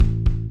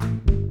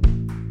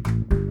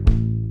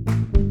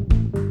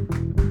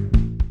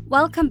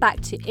Welcome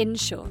back to In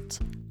Short.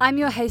 I'm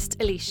your host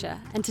Alicia,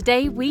 and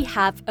today we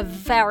have a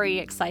very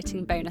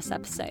exciting bonus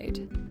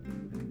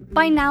episode.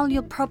 By now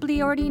you'll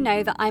probably already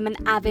know that I'm an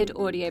avid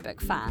audiobook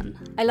fan.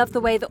 I love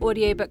the way that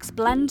audiobooks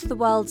blend the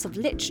worlds of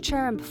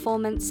literature and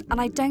performance,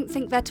 and I don't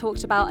think they're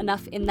talked about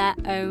enough in their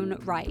own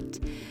right.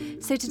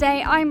 So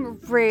today I'm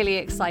really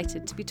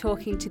excited to be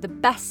talking to the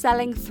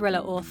best-selling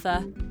thriller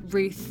author,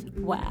 Ruth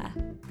Ware.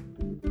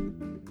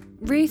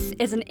 Ruth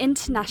is an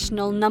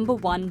international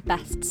 #1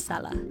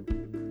 bestseller.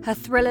 Her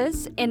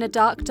thrillers, In a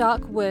Dark,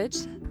 Dark Wood,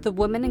 The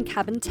Woman in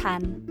Cabin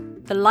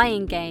 10, The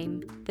Lying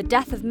Game, The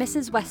Death of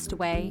Mrs.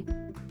 Westaway,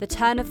 The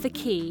Turn of the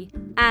Key,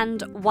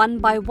 and One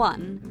by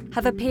One,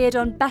 have appeared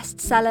on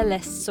bestseller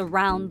lists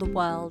around the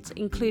world,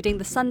 including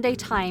the Sunday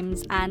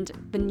Times and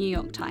the New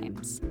York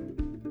Times.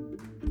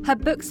 Her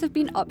books have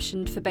been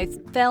optioned for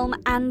both film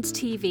and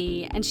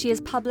TV, and she is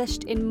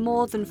published in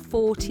more than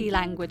 40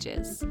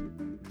 languages.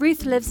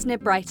 Ruth lives near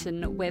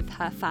Brighton with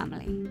her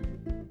family.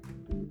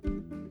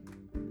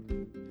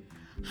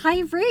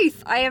 Hi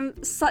Ruth, I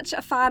am such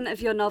a fan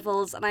of your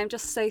novels and I'm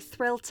just so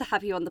thrilled to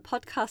have you on the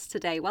podcast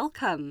today.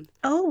 Welcome.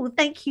 Oh,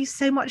 thank you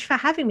so much for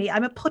having me.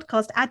 I'm a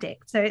podcast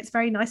addict, so it's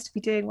very nice to be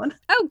doing one.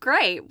 Oh,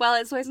 great. Well,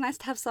 it's always nice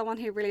to have someone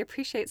who really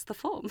appreciates the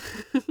form.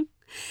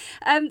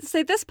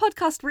 So this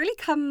podcast really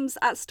comes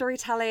at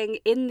storytelling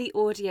in the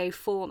audio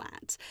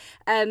format.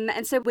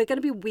 And so we're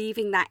going to be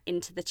weaving that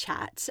into the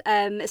chat,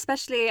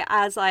 especially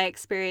as I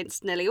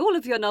experienced nearly all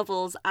of your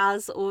novels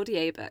as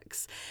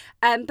audiobooks.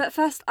 But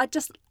first,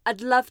 I'd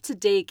love to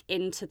dig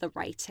into the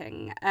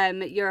writing.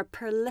 You're a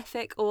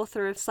prolific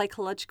author of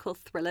psychological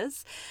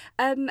thrillers.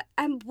 And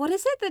what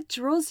is it that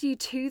draws you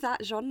to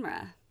that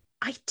genre?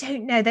 I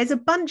don't know. There's a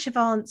bunch of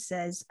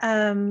answers.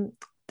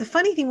 The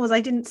funny thing was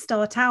I didn't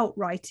start out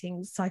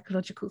writing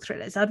psychological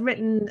thrillers. I'd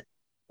written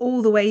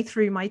all the way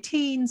through my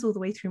teens, all the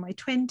way through my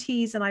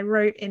 20s, and I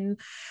wrote in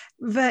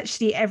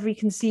virtually every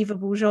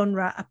conceivable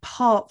genre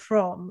apart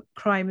from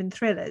crime and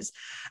thrillers.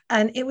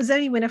 And it was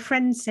only when a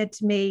friend said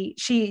to me,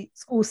 she's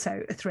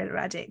also a thriller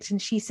addict,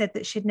 and she said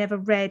that she'd never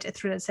read a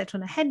thriller set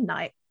on a hen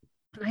night.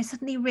 And I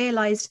suddenly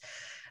realised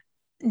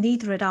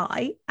neither had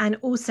I, and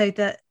also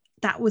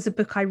that was a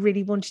book I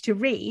really wanted to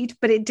read,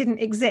 but it didn't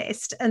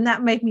exist. And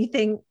that made me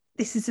think,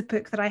 this is a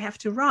book that I have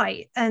to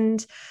write.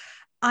 And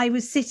I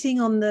was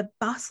sitting on the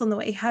bus on the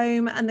way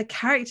home and the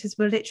characters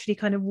were literally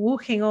kind of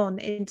walking on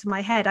into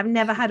my head. I've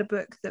never had a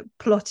book that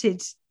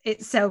plotted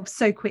itself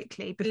so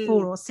quickly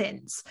before or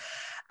since.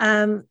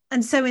 And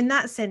so in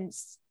that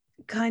sense,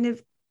 kind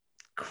of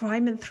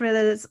crime and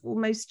thrillers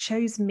almost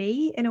chose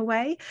me in a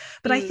way.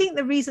 But I think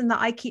the reason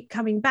that I keep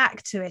coming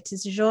back to it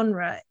as a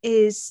genre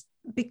is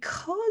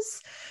because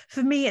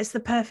for me it's the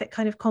perfect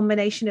kind of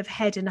combination of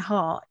head and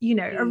heart. You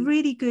know, a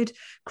really good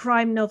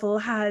crime novel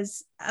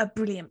has a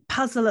brilliant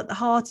puzzle at the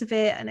heart of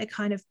it and a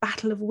kind of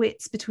battle of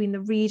wits between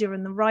the reader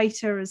and the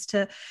writer as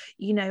to,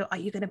 you know, are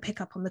you going to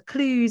pick up on the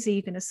clues? Are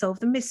you going to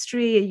solve the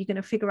mystery? Are you going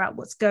to figure out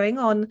what's going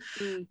on?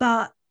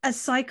 But a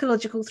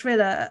psychological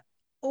thriller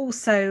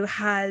also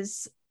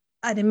has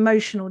an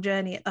emotional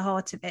journey at the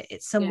heart of it.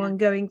 It's someone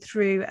going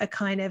through a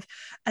kind of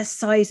a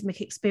seismic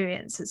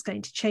experience that's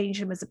going to change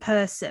them as a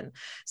person.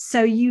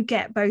 So you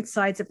get both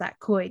sides of that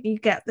coin. You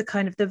get the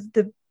kind of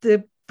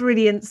the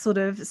brilliant sort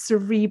of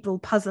cerebral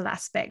puzzle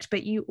aspect,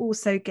 but you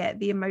also get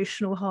the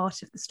emotional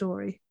heart of the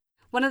story.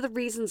 One of the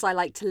reasons I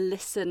like to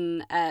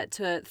listen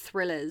to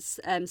thrillers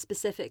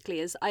specifically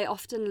is I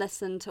often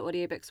listen to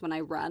audiobooks when I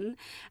run,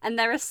 and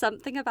there is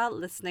something about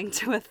listening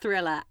to a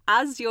thriller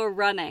as you're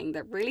running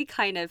that really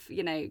kind of,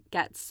 you know,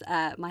 gets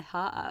my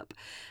heart up.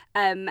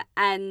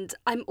 And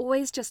I'm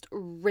always just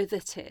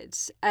riveted.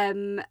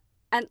 And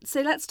so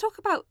let's talk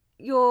about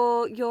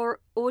your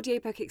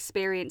audiobook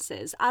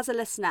experiences as a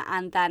listener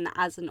and then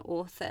as an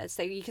author.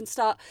 So you can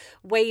start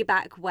way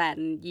back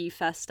when you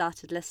first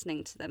started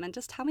listening to them and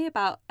just tell me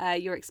about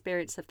your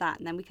experience of that,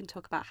 and then we can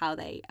talk about how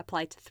they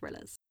apply to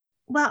thrillers.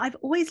 Well, I've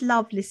always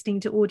loved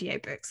listening to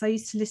audiobooks. I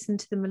used to listen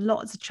to them a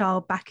lot as a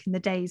child back in the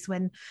days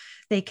when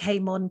they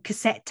came on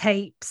cassette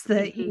tapes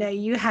that, you know,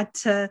 you had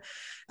to,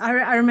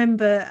 I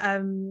remember,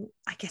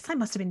 I guess I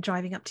must have been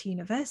driving up to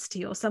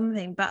university or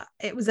something, but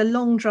it was a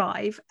long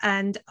drive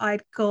and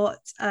I'd got,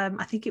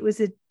 I think it was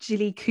a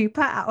Jilly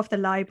Cooper out of the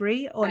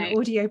library on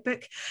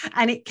audiobook,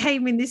 and it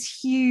came in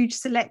this huge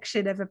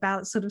selection of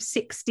about sort of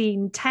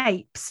 16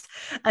 tapes,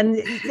 and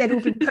they'd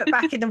all been put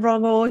back in the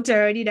wrong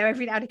order, and, you know,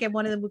 every now and again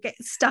one of them would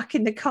get stuck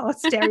in the car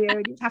stereo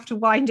and you'd have to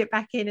wind it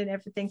back in and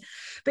everything.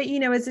 But, you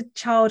know, as a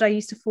child I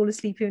used to fall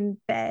asleep in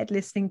bed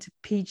listening to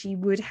P.G.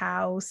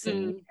 Wodehouse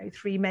and, you know,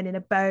 Three Men in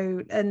a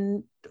Boat,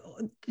 and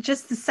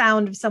just the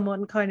sound of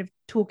someone kind of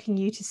talking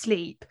you to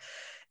sleep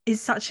is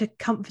such a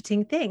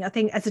comforting thing. I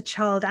think as a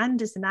child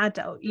and as an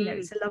adult, you know,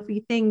 it's a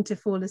lovely thing to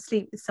fall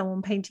asleep with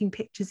someone painting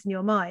pictures in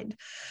your mind.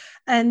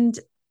 And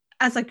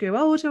as I grew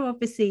older,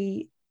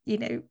 obviously, you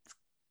know,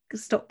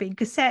 stopped being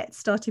cassettes,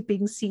 started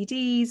being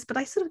CDs, but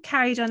I sort of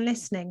carried on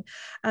listening.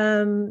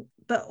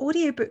 But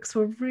audiobooks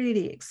were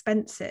really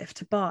expensive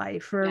to buy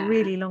for a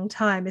really long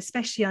time,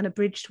 especially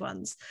unabridged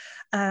ones.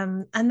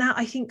 And that,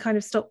 I think, kind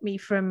of stopped me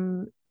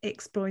from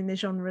exploring the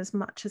genre as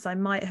much as I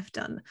might have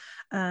done.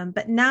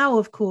 But now,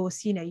 of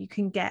course, you know, you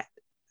can get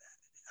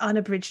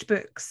unabridged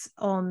books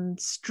on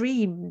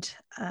streamed,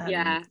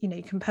 you know,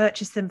 you can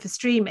purchase them for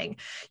streaming.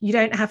 You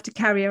don't have to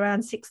carry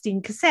around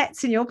 16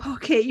 cassettes in your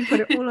pocket. You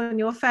put it all on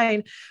your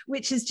phone,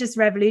 which has just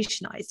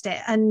revolutionized it.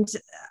 And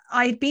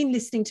I'd been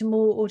listening to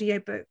more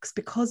audiobooks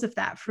because of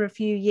that for a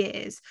few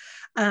years,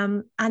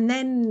 and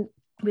then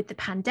with the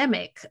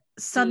pandemic,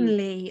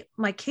 suddenly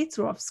my kids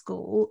were off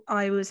school,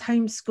 I was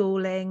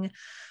homeschooling,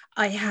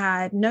 I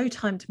had no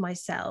time to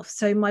myself.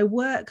 So my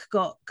work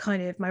got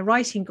my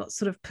writing got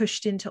sort of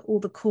pushed into all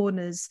the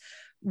corners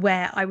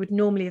where I would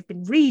normally have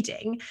been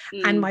reading.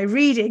 And my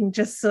reading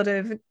just sort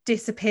of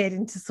disappeared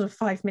into sort of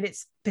 5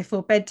 minutes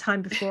before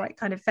bedtime, before I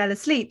kind of fell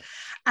asleep.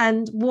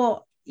 And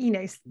what, you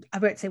know, I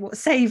won't say what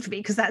saved me,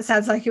 because that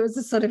sounds like it was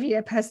a sort of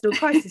personal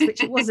crisis,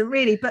 which it wasn't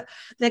really, but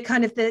the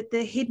kind of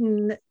the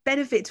hidden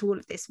benefit to all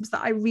of this was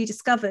that I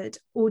rediscovered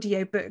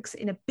audiobooks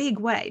in a big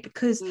way,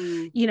 because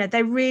you know,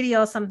 they really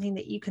are something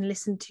that you can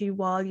listen to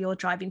while you're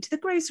driving to the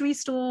grocery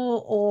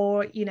store,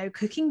 or, you know,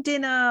 cooking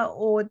dinner,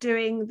 or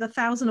doing the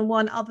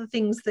 1,001 other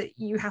things that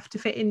you have to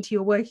fit into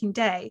your working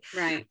day.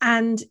 Right.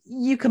 And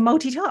you can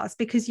multitask,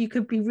 because you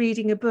could be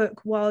reading a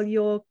book while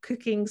you're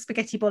cooking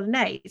spaghetti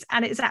bolognese,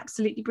 and it's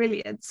absolutely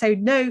brilliant. So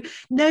no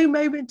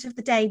moment of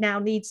the day now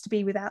needs to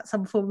be without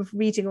some form of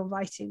reading or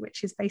writing,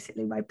 which is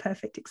basically my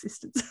perfect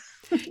existence.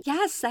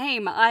 Yeah,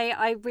 same.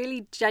 I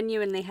really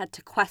genuinely had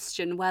to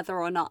question whether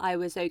or not I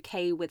was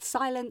okay with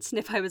silence, and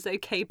if I was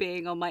okay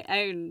being on my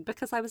own,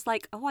 because I was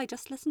like, oh, I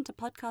just listen to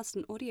podcasts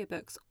and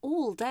audiobooks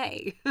all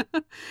day.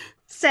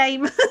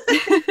 Same.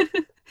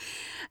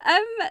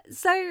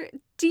 So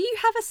do you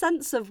have a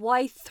sense of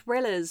why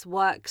thrillers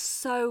work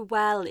so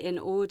well in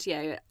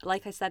audio?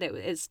 Like I said,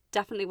 it's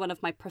definitely one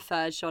of my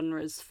preferred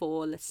genres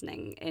for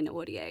listening in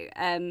audio.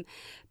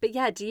 But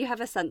yeah, do you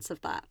have a sense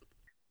of that?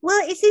 Well,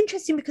 it's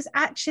interesting, because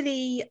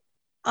actually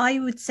I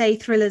would say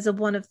thrillers are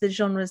one of the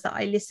genres that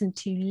I listen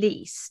to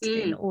least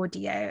in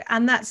audio.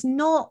 And that's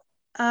not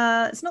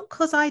it's not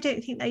because I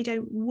don't think they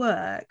don't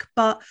work,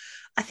 but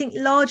I think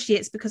largely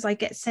it's because I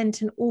get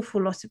sent an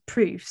awful lot of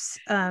proofs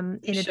in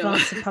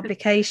advance of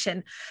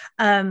publication,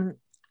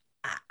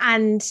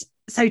 and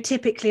so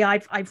typically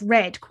I've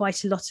read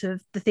quite a lot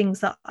of the things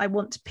that I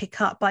want to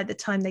pick up by the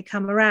time they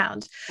come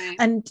around. Right.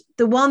 And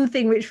the one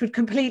thing which would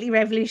completely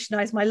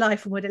revolutionize my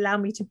life and would allow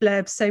me to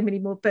blurb so many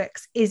more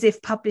books is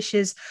if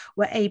publishers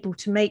were able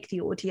to make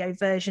the audio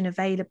version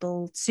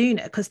available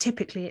sooner, because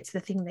typically it's the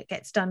thing that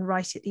gets done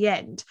right at the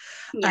end.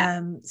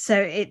 So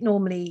it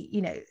normally,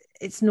 you know,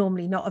 it's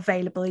normally not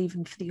available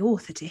even for the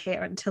author to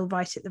hear until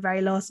right at the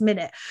very last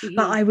minute.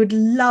 But I would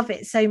love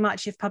it so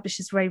much if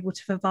publishers were able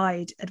to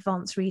provide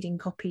advanced reading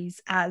copies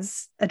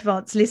as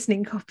advanced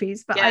listening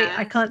copies, but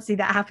I can't see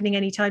that happening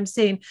anytime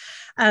soon.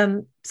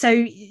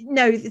 So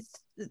no,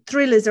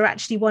 thrillers are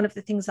actually one of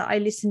the things that I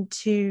listen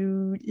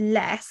to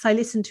less. I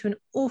listen to an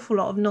awful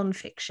lot of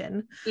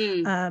non-fiction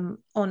on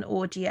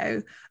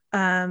audio,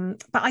 but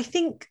I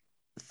think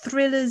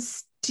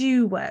thrillers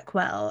do work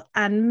well.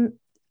 And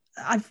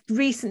I've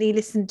recently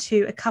listened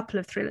to a couple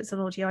of thrillers on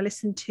audio. I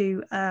listened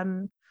to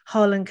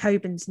Harlan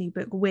Coben's new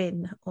book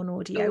Win on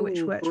audio,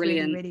 which worked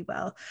really, really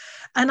well.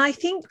 And I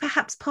think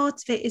perhaps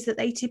part of it is that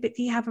they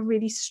typically have a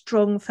really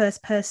strong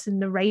first person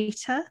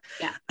narrator.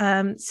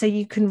 So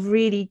you can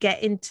really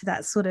get into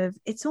that sort of,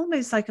 it's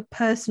almost like a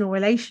personal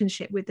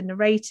relationship with the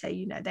narrator.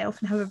 You know, they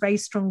often have a very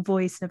strong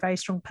voice and a very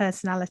strong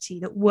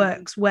personality that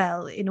works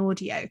well in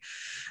audio.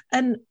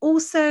 And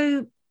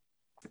also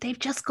they've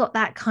just got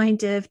that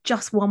kind of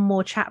just one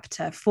more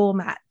chapter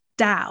format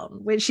down,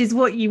 which is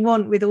what you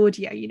want with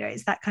audio. You know,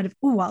 it's that kind of,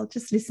 oh, I'll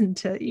just listen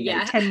to, you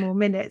know, 10 more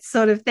minutes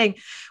sort of thing,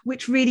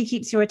 which really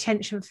keeps your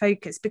attention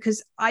focused.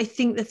 Because I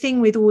think the thing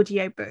with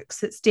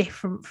audiobooks that's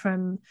different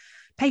from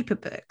paper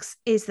books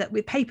is that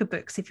with paper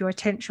books, if your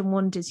attention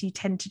wanders, you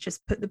tend to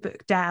just put the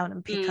book down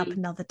and pick up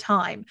another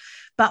time.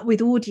 But with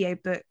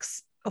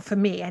audiobooks, or for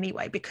me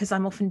anyway, because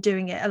I'm often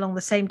doing it along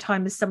the same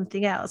time as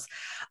something else,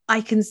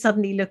 I can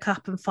suddenly look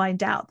up and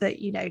find out that,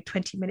 you know,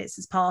 20 minutes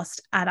has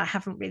passed and I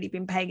haven't really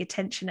been paying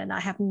attention and I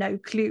have no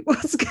clue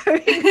what's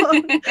going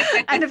on.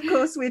 And of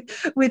course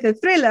with a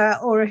thriller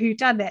or a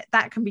whodunit,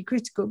 that can be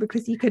critical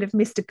because you could have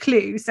missed a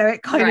clue. So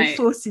it kind of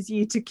forces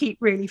you to keep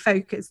really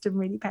focused and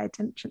really pay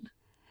attention.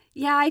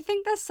 Yeah, I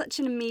think there's such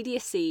an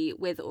immediacy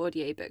with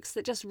audiobooks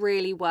that just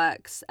really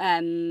works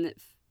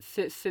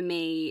for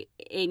me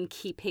in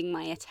keeping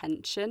my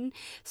attention,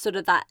 sort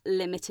of that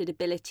limited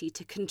ability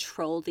to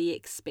control the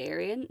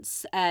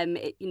experience.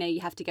 You know, you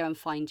have to go and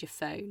find your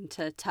phone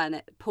to turn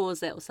it,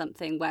 pause it or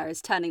something,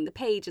 whereas turning the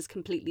page is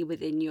completely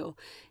within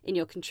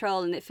your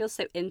control, and it feels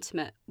so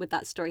intimate with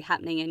that story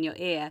happening in your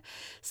ear.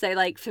 So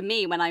like for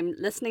me, when I'm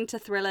listening to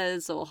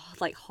thrillers or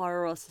like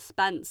horror or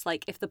suspense,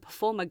 like if the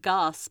performer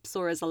gasps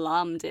or is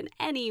alarmed in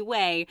any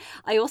way,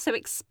 I also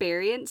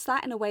experience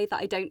that in a way that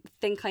I don't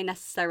think I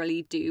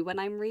necessarily do when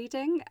I'm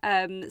reading.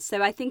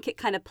 So I think it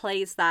kind of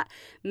plays that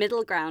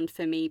middle ground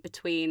for me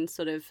between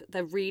sort of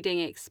the reading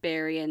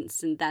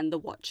experience and then the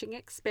watching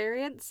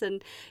experience.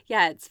 And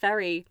yeah, it's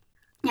very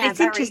Yeah, it's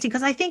interesting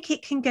because I think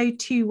it can go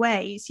two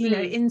ways. You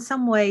know, in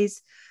some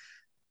ways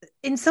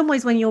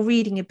when you're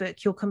reading a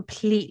book, you're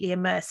completely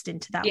immersed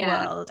into that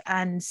world,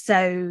 and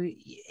so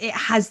it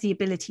has the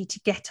ability to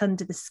get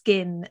under the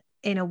skin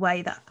in a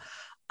way that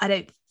I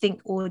don't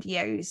think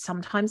audio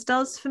sometimes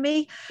does for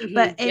me.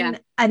 But in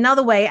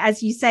another way,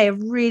 as you say, a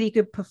really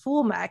good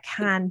performer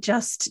can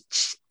just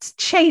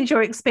change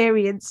your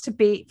experience to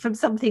be from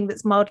something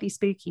that's mildly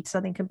spooky to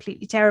something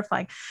completely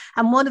terrifying.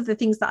 And one of the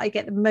things that I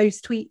get the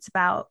most tweets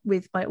about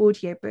with my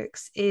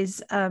audiobooks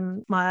is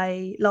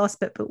my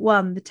last book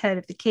one, The Turn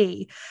of the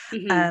Key,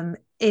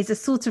 is a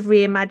sort of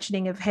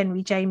reimagining of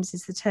Henry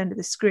James's The Turn of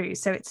the Screw.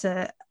 So it's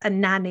a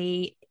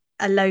nanny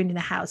alone in a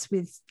house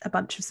with a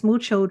bunch of small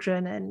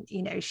children, and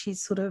you know,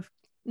 she's sort of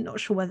not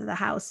sure whether the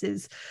house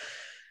is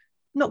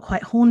not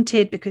quite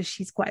haunted because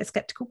she's quite a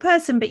skeptical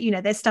person, but you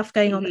know, there's stuff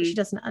going on that she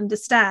doesn't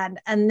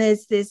understand. And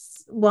there's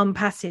this one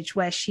passage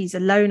where she's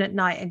alone at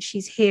night and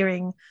she's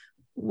hearing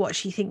what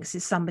she thinks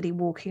is somebody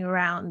walking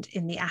around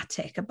in the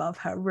attic above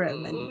her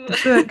room, and the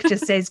book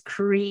just says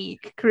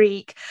creak,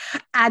 creak.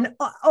 And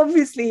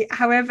obviously,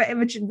 however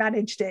Imogen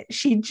managed it,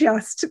 she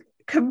just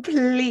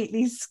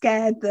completely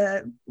scared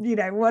the, you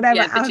know, whatever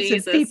out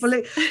of people,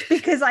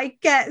 because I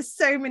get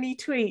so many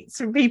tweets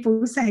from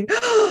people saying,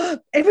 oh,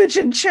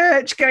 Imogen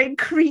Church going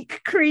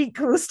creak, creak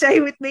will stay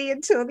with me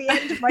until the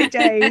end of my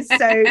days.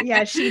 So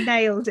yeah, she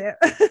nailed it.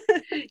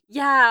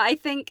 Yeah, I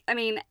think, I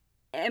mean,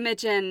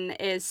 Imogen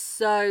is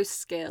so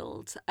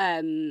skilled,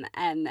 and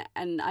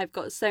I've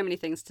got so many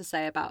things to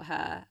say about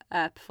her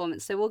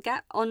performance. So we'll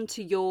get on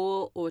to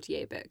your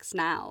audiobooks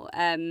now.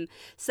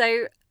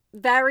 So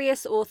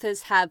various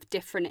authors have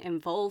different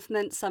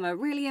involvement. Some are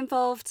really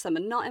involved, some are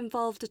not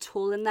involved at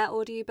all in their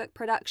audiobook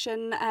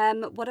production.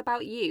 What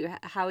about you?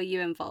 How are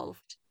you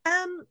involved?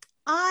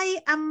 I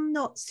am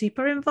not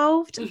super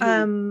involved.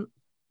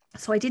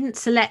 So I didn't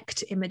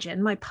select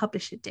Imogen, my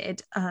publisher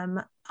did.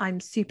 I'm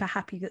super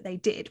happy that they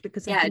did,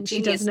 because I think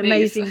she does an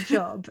amazing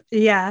job.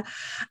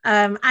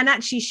 And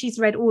actually she's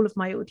read all of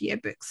my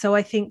audiobooks, so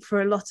I think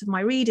for a lot of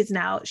my readers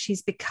now,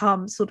 she's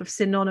become sort of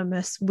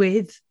synonymous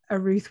with a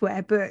Ruth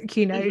Ware book.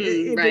 You know,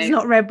 if it's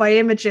not read by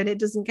Imogen, it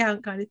doesn't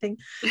count, kind of thing.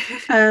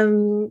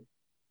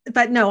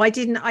 But no, I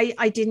didn't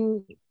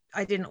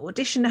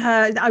audition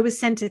her. I was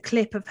sent a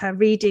clip of her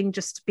reading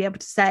just to be able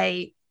to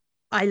say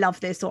I love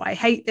this or I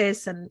hate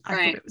this, and I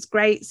thought it was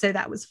great, so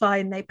that was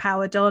fine. They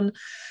powered on.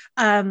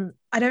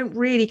 I don't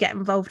really get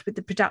involved with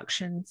the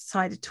production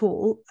side at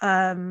all,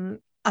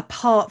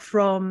 apart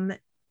from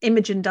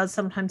Imogen does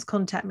sometimes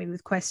contact me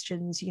with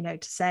questions, you know,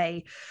 to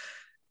say,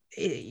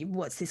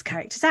 what's this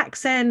character's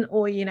accent,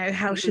 or you know,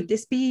 how should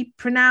this be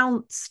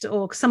pronounced,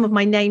 or some of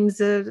my names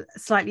are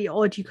slightly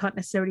odd, you can't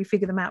necessarily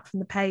figure them out from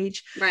the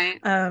page.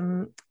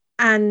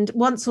 And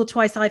once or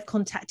twice I've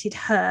contacted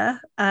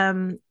her.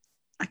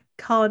 I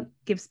can't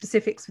give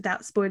specifics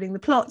without spoiling the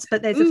plots,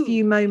 but there's a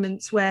few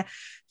moments where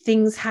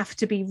things have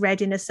to be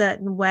read in a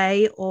certain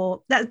way,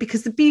 or that's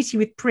because the beauty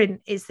with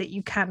print is that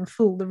you can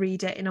fool the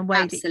reader in a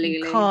way that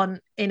you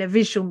can't in a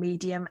visual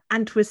medium,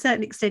 and to a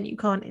certain extent you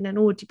can't in an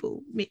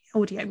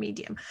audio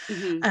medium.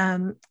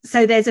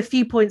 So there's a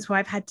few points where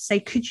I've had to say,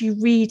 could you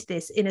read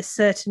this in a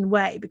certain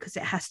way, because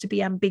it has to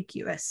be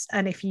ambiguous,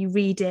 and if you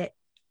read it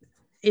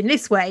in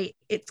this way,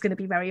 it's going to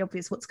be very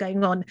obvious what's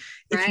going on.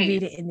 If you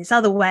read it in this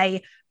other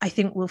way, I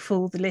think we'll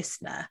fool the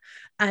listener.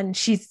 And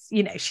she's,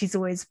 you know, she's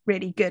always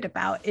really good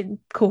about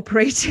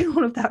incorporating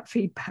all of that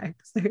feedback.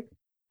 So,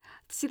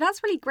 see,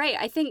 that's really great.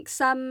 I think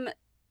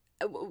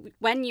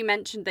when you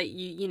mentioned that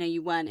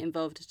you weren't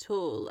involved at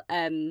all,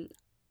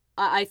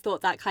 I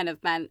thought that kind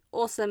of meant,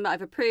 awesome,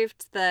 I've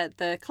approved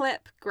the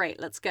clip, great,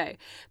 let's go.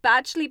 But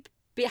actually,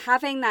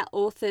 having that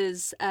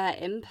author's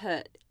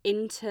input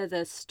into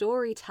the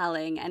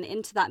storytelling and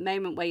into that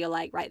moment where you're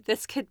like, right,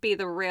 this could be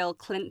the real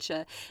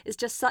clincher, is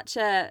just such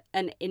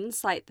an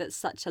insight that's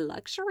such a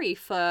luxury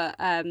for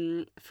a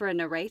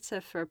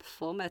narrator, for a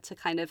performer to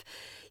kind of,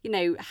 you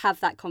know, have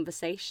that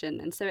conversation.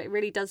 And so it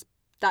really does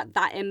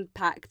that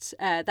impact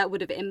that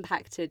would have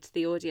impacted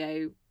the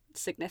audio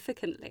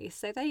significantly.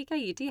 So there you go,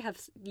 you do have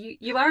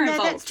you are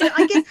involved. That's true.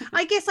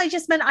 I guess I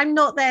just meant I'm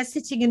not there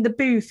sitting in the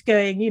booth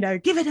going, you know,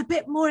 give it a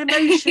bit more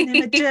emotion,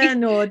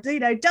 Imogen, or you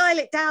know, dial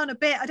it down a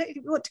bit, I don't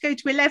want to go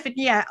to 11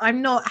 yet.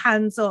 I'm not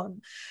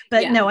hands-on,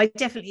 but no, I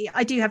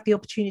do have the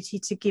opportunity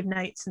to give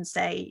notes and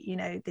say, you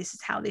know, this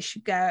is how this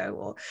should go,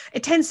 or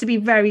it tends to be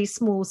very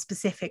small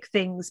specific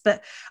things.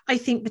 But I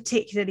think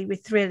particularly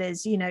with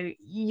thrillers, you know,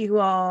 you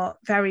are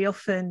very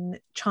often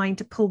trying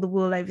to pull the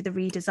wool over the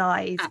reader's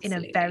eyes.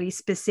 Absolutely. In a very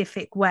specific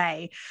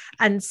way,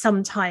 and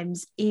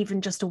sometimes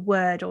even just a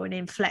word or an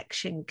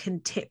inflection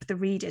can tip the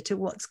reader to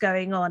what's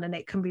going on, and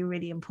it can be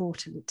really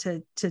important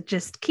to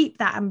just keep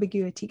that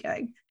ambiguity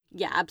going.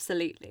 Yeah,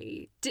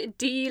 absolutely.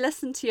 Do you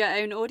listen to your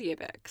own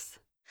audiobooks?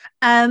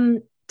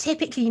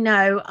 Typically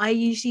no. I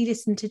usually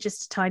listen to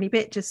just a tiny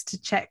bit just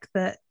to check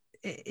that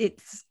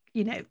it's,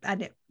 you know,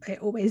 and it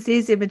always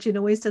is. Imogen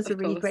always does a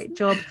really great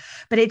job,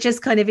 but it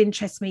just kind of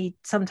interests me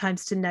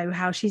sometimes to know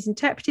how she's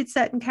interpreted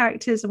certain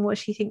characters and what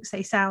she thinks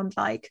they sound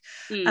like.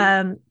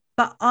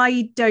 but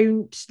I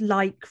don't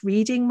like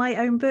reading my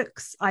own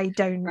books. I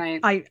don't, Right.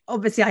 I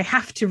obviously I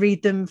have to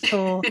read them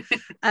for,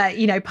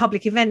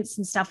 public events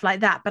and stuff like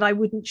that, but I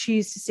wouldn't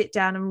choose to sit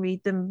down and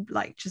read them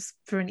like just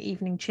for an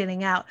evening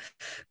chilling out,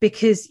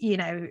 because,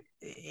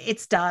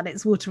 it's done,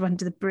 it's water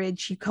under the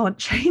bridge. You can't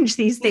change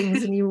these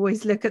things. And you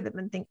always look at them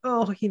and think,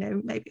 oh,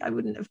 maybe I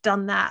wouldn't have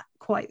done that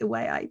quite the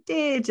way I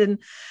did.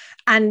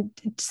 And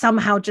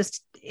somehow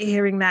just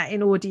hearing that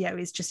in audio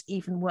is just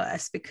even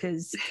worse,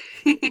 because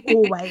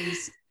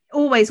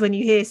always when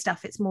you hear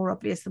stuff, it's more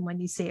obvious than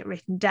when you see it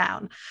written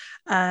down.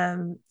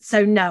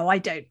 So no, I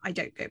don't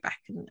go back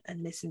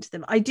and listen to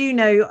them. I do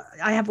know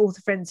I have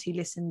author friends who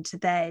listen to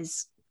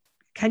theirs,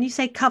 can you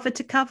say cover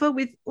to cover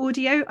with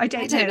audio? I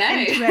don't know.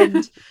 End to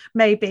end,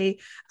 maybe.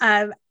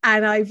 And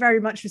I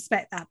very much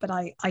respect that, but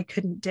I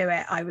couldn't do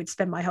it. I would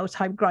spend my whole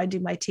time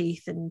grinding my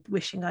teeth and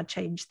wishing I'd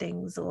changed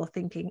things, or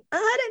thinking,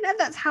 I don't know if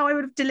that's how I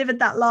would have delivered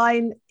that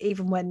line,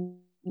 even when,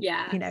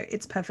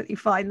 it's perfectly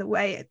fine the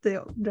way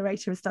the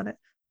narrator has done it.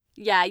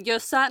 Yeah, you're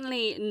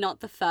certainly not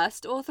the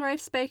first author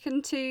I've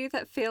spoken to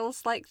that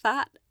feels like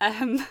that.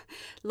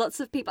 Lots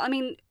of people,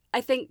 I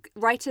think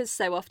writers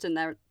so often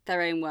they're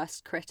their own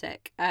worst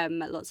critic.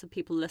 Lots of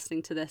people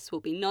listening to this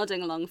will be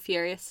nodding along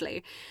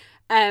furiously.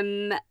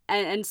 And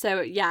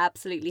so, yeah,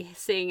 absolutely,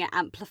 seeing it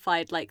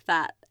amplified like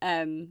that,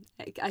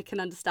 I can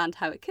understand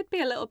how it could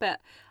be a little bit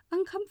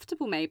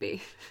uncomfortable,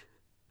 maybe.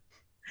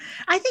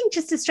 I think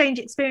just a strange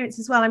experience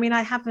as well.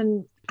 I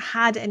haven't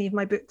had any of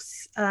my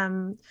books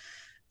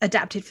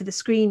adapted for the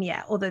screen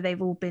yet, although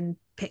they've all been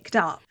picked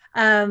up.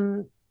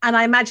 And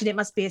I imagine it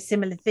must be a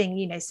similar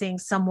thing, seeing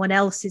someone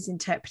else's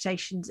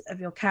interpretations of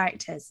your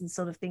characters and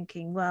sort of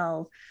thinking,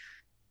 well,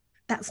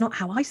 that's not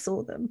how I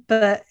saw them.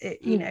 But,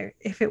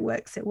 if it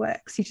works, it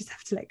works. You just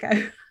have to let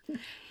go.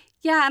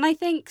 Yeah, and I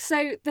think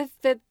so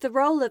the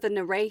role of a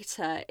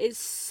narrator is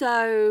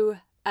so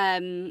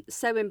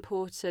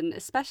important,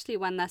 especially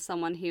when there's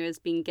someone who has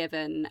been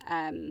given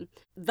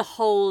the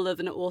whole of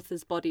an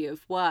author's body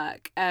of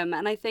work.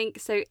 And I think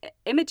so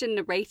Imogen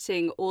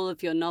narrating all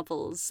of your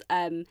novels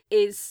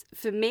is,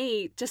 for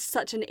me, just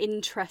such an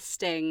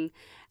interesting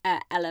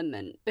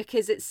element,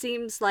 because it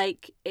seems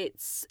like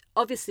it's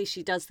obviously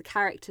she does the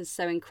characters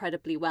so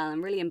incredibly well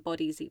and really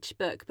embodies each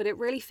book, but it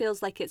really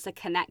feels like it's a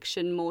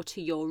connection more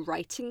to your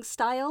writing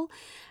style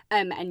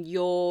and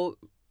your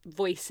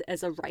voice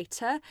as a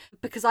writer.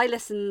 Because I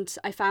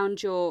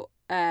found your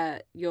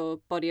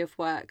body of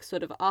work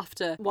sort of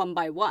after one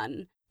by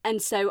one, and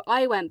so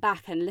I went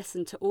back and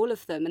listened to all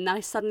of them, and then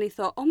I suddenly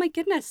thought, oh my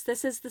goodness,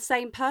 this is the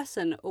same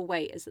person. Or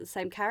wait, is it the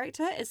same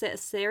character? Is it a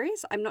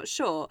series? I'm not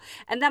sure.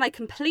 And then I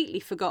completely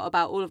forgot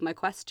about all of my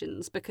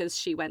questions because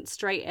she went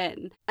straight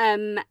in.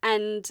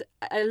 And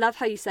I love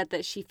how you said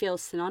that she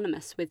feels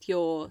synonymous with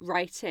your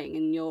writing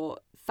and your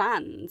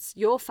fans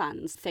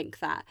think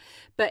that.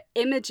 But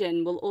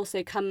Imogen will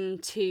also come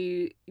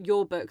to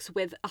your books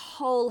with a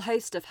whole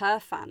host of her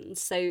fans.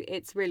 So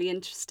it's really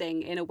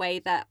interesting in a way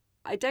that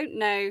I don't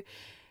know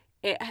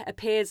it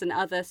appears in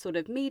other sort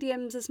of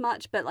mediums as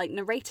much, but like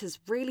narrators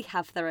really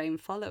have their own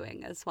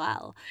following as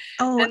well.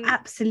 Oh,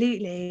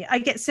 absolutely. I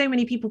get so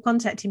many people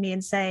contacting me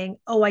and saying,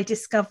 oh, I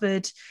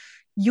discovered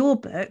your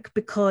book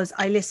because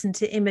I listened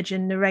to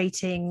Imogen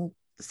narrating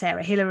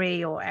Sarah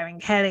Hilary or Erin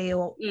Kelly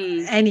or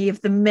any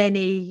of the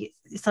many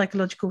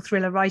psychological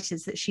thriller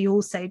writers that she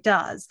also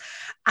does.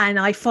 And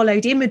I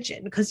followed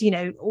Imogen because,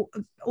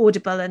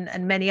 Audible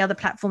and many other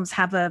platforms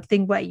have a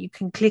thing where you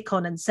can click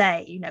on and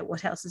say,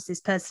 what else has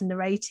this person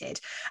narrated?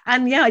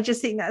 And yeah, I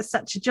just think that's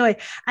such a joy.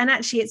 And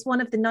actually, it's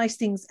one of the nice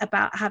things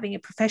about having a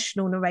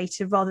professional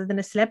narrator rather than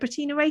a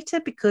celebrity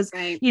narrator, because,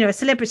 a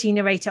celebrity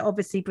narrator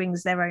obviously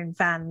brings their own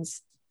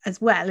fans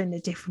as well in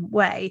a different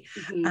way.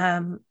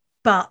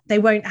 But they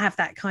won't have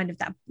that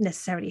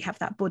necessarily have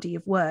that body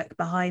of work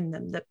behind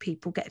them that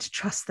people get to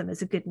trust them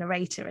as a good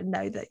narrator and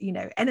know that,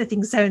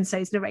 anything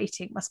so-and-so's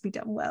narrating must be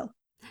done well.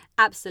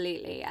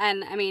 Absolutely.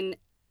 And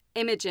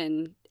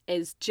Imogen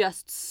is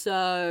just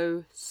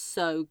so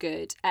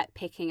good at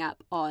picking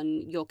up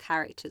on your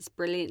characters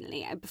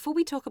brilliantly. And before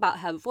we talk about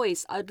her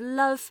voice, I'd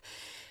love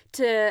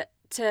to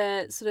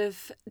sort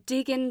of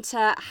dig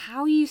into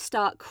how you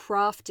start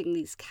crafting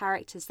these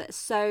characters that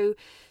are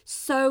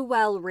so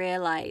well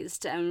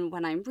realized. And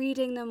when I'm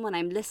reading them, when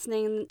I'm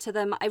listening to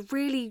them, I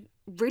really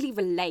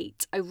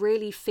relate. I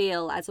really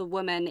feel, as a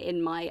woman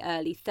in my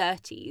early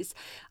 30s,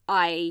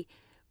 I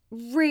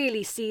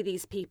really see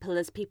these people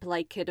as people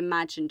I could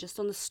imagine just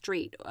on the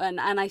street. And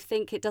I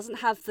think it doesn't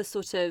have the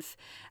sort of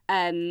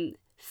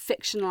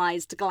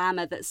fictionalized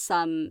glamour that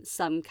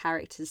some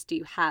characters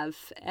do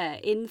have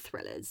in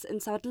thrillers.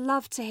 And so I'd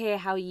love to hear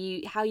how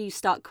you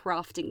start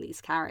crafting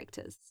these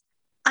characters.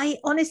 I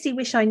honestly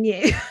wish I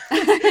knew.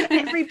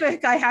 Every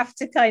book I have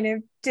to kind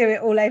of do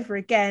it all over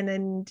again,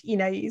 and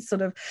you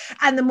sort of,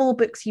 and the more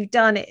books you've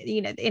done it,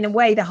 in a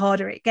way the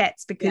harder it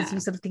gets, because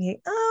you're sort of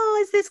thinking, oh,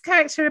 is this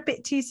character a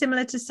bit too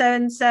similar to so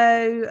and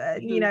so,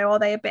 are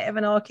they a bit of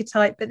an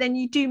archetype? But then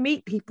you do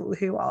meet people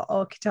who are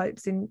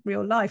archetypes in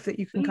real life that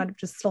you can kind of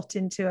just slot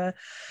into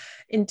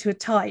a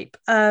type.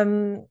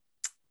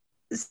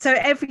 so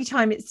every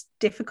time it's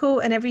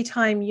difficult, and every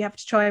time you have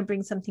to try and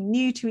bring something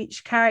new to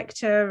each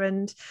character.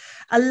 And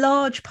a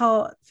large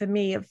part for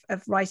me of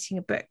writing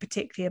a book,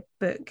 particularly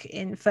a book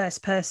in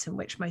first person,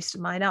 which most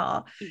of mine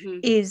are,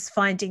 is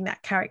finding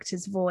that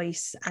character's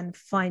voice and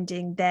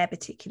finding their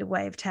particular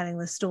way of telling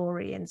the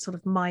story, and sort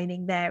of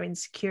mining their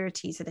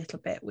insecurities a little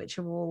bit, which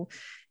are all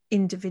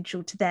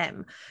individual to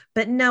them.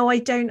 But no, I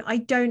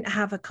don't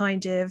have a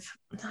kind of,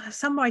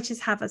 some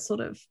writers have a sort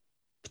of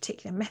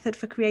particular method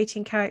for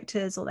creating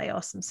characters, or they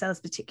ask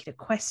themselves particular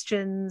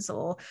questions,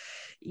 or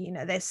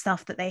there's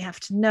stuff that they have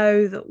to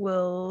know that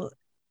will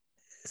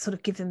sort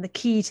of give them the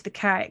key to the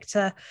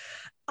character.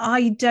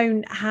 I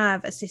don't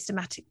have a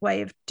systematic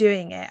way of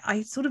doing it.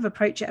 I sort of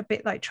approach it a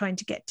bit like trying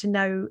to get to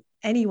know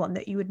anyone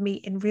that you would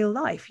meet in real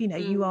life.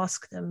 You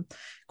ask them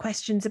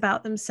questions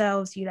about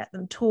themselves, you let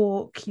them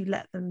talk, you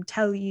let them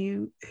tell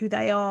you who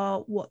they are,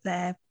 what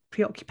their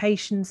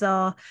preoccupations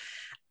are.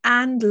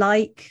 And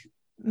like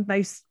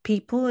most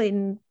people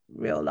in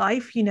real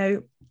life,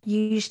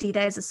 usually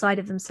there's a side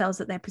of themselves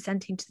that they're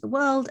presenting to the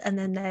world, and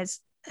then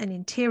there's an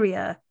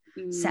interior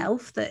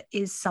self that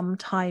is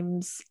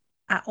sometimes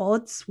at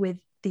odds with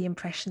the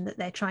impression that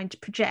they're trying to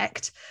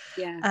project.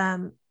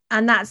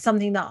 And that's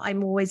something that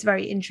I'm always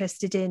very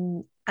interested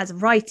in as a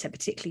writer,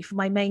 particularly for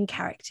my main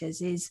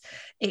characters, is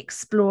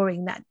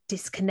exploring that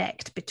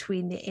disconnect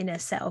between the inner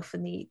self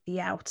and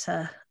the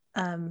outer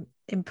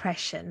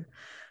impression.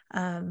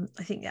 I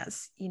think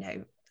that's,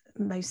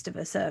 most of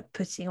us are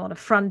putting on a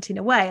front in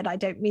a way, and I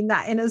don't mean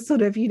that in a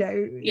sort of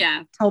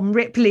Tom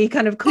Ripley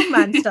kind of con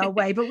man style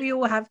way, but we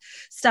all have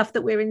stuff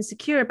that we're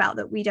insecure about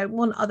that we don't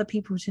want other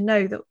people to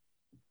know that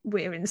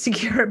we're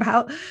insecure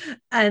about.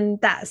 And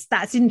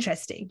that's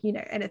interesting.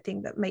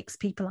 Anything that makes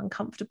people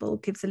uncomfortable,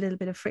 gives a little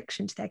bit of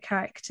friction to their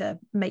character,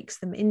 makes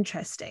them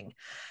interesting.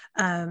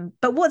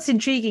 But what's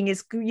intriguing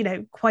is,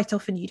 quite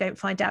often you don't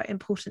find out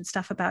important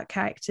stuff about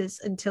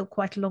characters until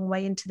quite a long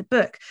way into the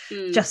book.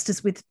 Just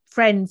as with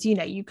friends,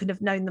 you could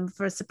have known them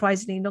for a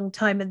surprisingly long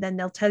time, and then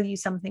they'll tell you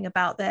something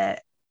about their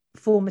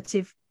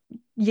formative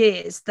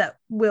years that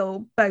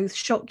will both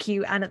shock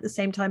you and at the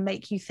same time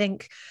make you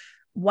think,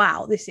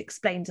 wow, this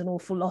explains an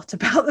awful lot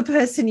about the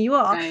person you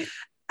are. Right.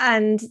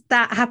 And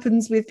that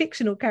happens with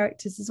fictional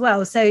characters as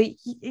well. So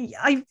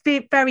I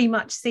very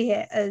much see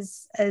it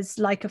as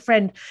like a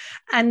friend.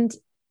 And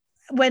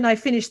when I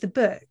finish the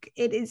book,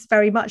 it is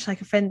very much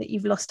like a friend that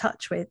you've lost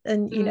touch with.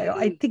 And,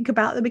 I think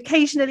about them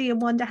occasionally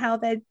and wonder how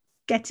they're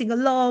getting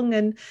along.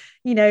 And,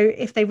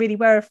 if they really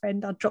were a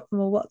friend, I'd drop them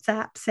a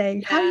WhatsApp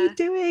saying, how are you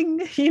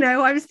doing?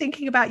 I was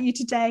thinking about you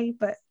today.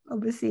 But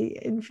obviously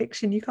in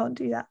fiction, you can't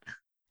do that.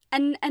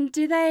 And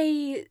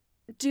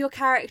do your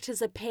characters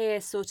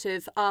appear sort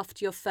of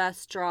after your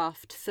first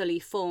draft fully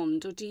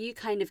formed, or do you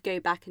kind of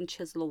go back and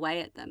chisel away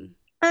at them?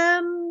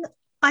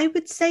 I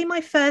would say my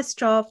first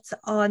drafts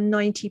are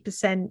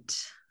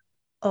 90%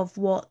 of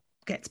what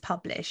gets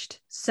published.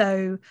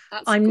 So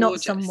That's I'm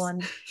gorgeous. not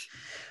someone.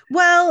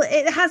 Well,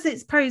 it has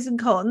its pros and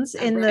cons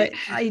that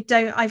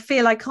I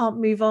feel I can't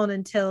move on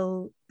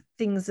until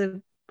things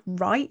are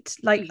right.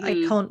 Like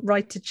I can't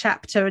write a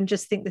chapter and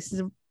just think this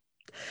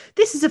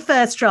is a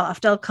first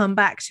draft, I'll come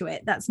back to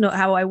it. That's not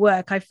how I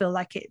work. I feel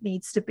like it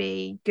needs to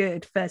be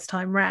good first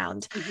time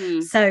round.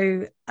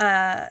 So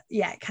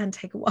it can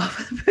take a while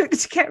for the book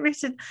to get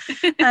written.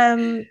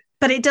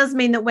 But it does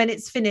mean that when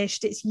it's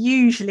finished, it's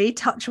usually,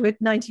 touch wood,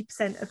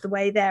 90% of the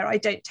way there. I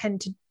don't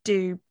tend to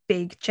do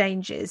big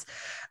changes.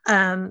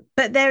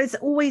 But there is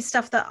always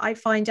stuff that I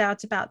find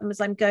out about them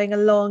as I'm going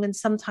along. And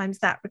sometimes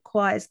that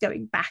requires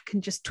going back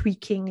and just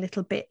tweaking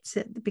little bits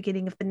at the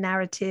beginning of the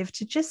narrative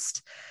to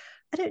just,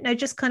 I don't know,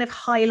 just kind of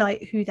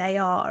highlight who they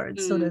are and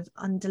sort of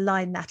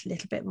underline that a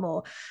little bit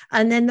more.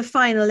 And then the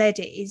final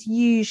edit is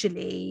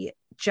usually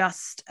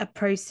just a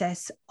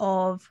process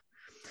of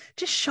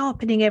just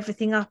sharpening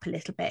everything up a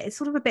little bit. It's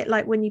sort of a bit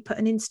like when you put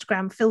an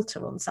Instagram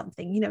filter on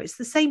something, it's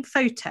the same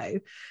photo,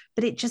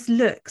 but it just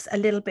looks a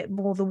little bit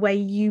more the way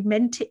you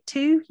meant it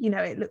to.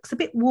 It looks a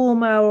bit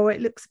warmer, or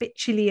it looks a bit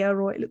chillier,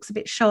 or it looks a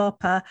bit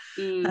sharper.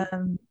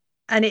 And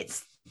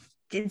it's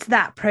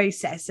that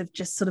process of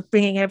just sort of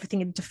bringing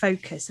everything into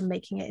focus and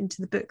making it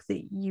into the book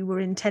that you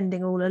were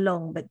intending all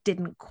along but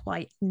didn't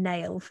quite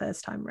nail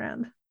first time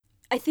round.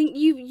 I think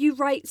you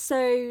write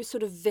so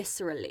sort of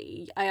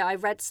viscerally. I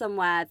read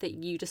somewhere that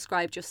you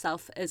described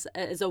yourself as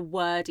a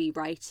wordy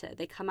writer.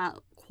 They come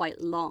out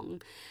quite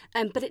long,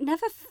 but it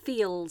never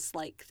feels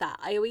like that.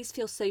 I always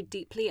feel so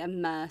deeply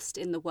immersed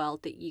in the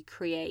world that you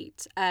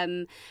create.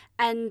 And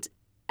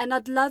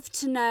I'd love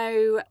to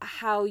know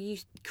how you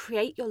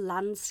create your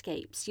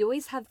landscapes. You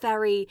always have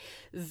very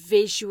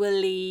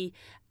visually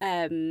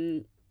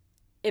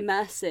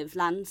immersive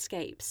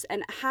landscapes,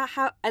 and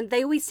how and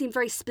they always seem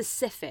very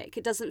specific.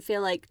 It doesn't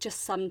feel like just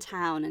some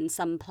town and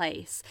some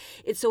place.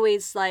 It's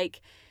always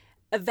like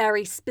a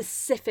very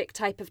specific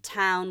type of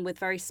town with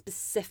very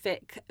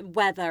specific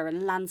weather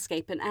and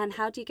landscape. And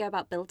how do you go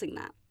about building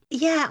that?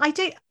 Yeah,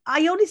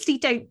 I honestly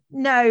don't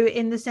know,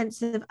 in the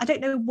sense of I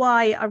don't know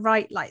why I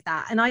write like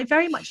that. And I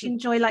very much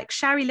enjoy like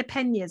Shari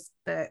LePena's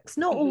books,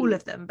 not all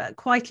of them, but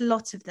quite a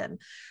lot of them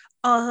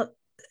are,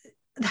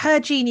 her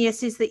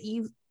genius is that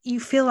you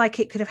feel like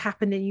it could have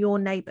happened in your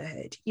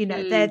neighborhood. You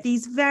know, they're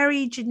these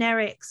very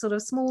generic sort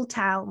of small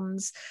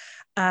towns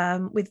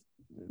with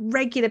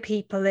regular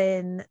people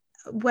in,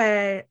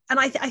 where, and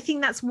I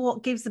think that's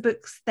what gives the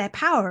books their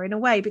power in a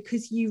way,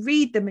 because you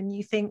read them and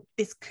you think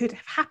this could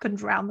have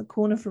happened around the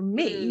corner from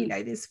me. You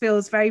know, this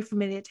feels very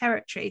familiar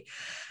territory,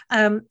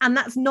 and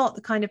that's not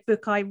the kind of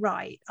book I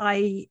write.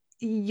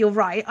 You're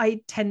right, I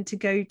tend to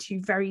go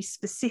to very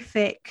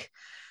specific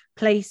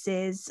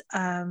places.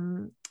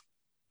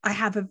 I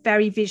have a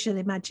very visual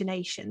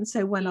imagination.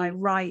 So when I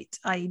write,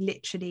 I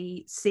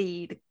literally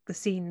see the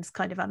scenes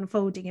kind of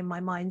unfolding in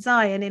my mind's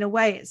eye. And in a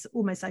way, it's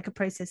almost like a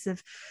process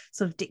of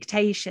sort of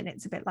dictation.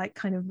 It's a bit like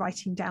kind of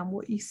writing down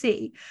what you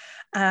see.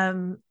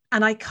 And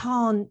I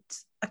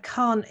can't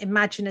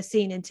imagine a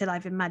scene until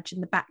I've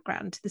imagined the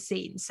background to the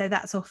scene. So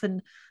that's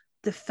often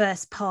the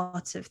first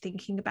part of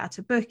thinking about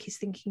a book, is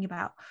thinking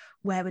about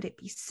where would it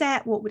be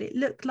set, what would it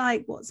look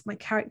like, what's my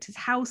character's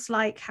house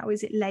like, how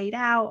is it laid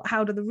out,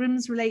 how do the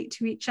rooms relate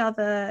to each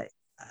other.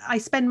 I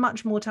spend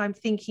much more time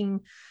thinking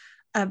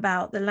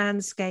about the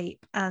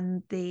landscape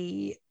and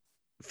the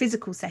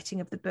physical setting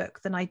of the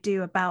book than I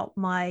do about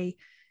my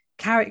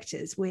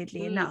characters,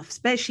 weirdly enough,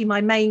 especially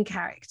my main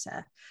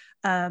character.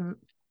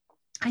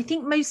 I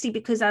think mostly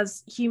because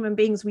as human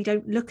beings, we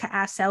don't look at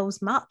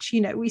ourselves much.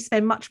 You know, we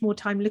spend much more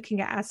time looking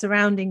at our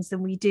surroundings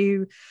than we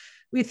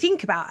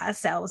think about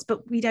ourselves,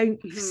 but we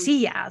don't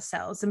see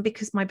ourselves. And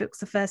because my book's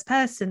the first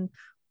person,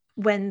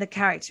 when the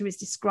character is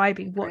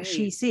describing what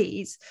she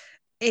sees,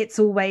 it's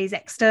always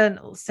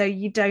external. So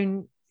you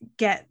don't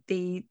get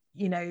the,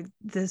 you know,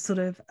 the sort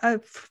of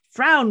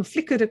frown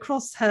flickered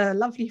across her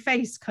lovely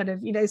face kind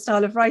of, you know,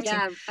 style of writing.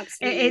 Yeah,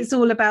 absolutely. It's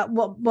all about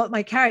what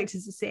my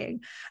characters are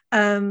seeing.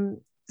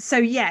 So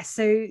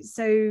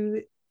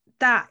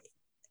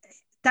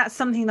that's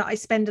something that I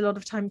spend a lot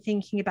of time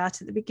thinking about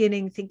at the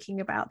beginning,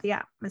 thinking about the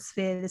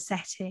atmosphere, the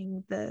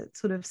setting, the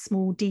sort of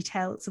small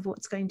details of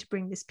what's going to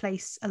bring this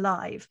place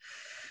alive.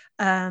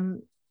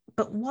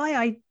 But why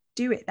I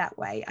do it that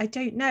way, I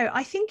don't know.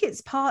 I think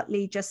it's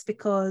partly just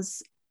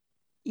because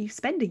you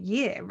spend a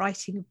year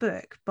writing a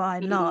book by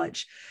and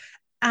large,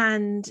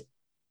 and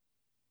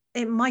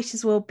it might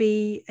as well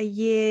be a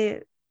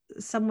year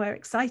somewhere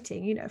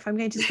exciting. You know, if I'm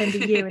going to spend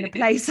a year in a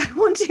place, I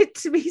want it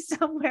to be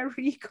somewhere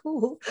really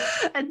cool.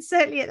 And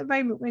certainly at the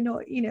moment we're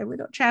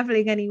not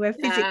traveling anywhere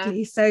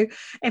physically, so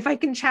if I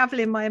can travel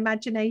in my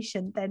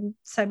imagination, then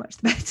so much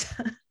the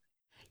better.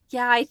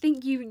 Yeah, I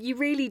think you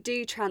really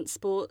do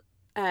transport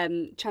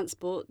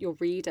your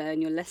reader and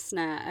your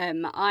listener.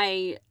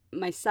 I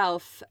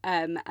myself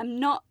am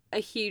not a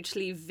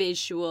hugely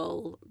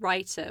visual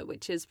writer,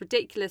 which is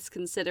ridiculous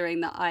considering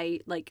that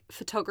I like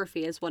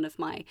photography is one of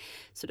my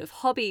sort of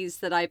hobbies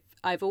that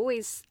I've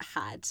always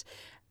had.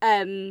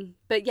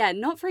 But yeah,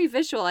 not very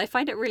visual. I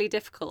find it really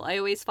difficult. I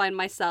always find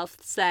myself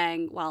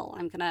saying, well,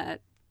 I'm gonna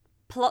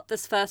plot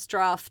this first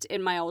draft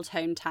in my old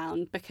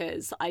hometown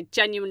because I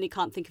genuinely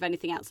can't think of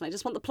anything else and I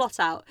just want the plot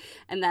out,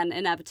 and then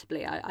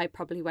inevitably I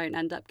probably won't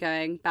end up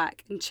going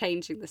back and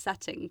changing the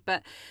setting.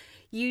 But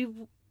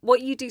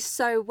what you do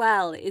so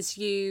well is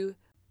you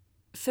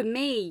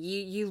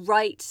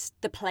write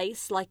the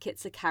place like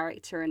it's a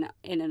character in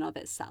and of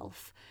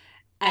itself.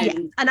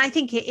 And I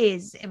think it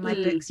is in my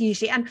books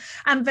usually,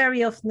 and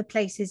very often the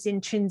place is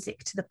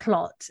intrinsic to the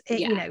plot.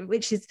 You know,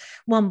 which is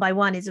One by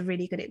One is a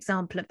really good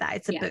example of that.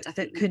 It's a book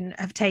that couldn't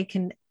have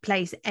taken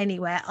place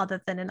anywhere other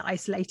than an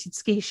isolated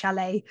ski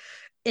chalet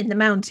in the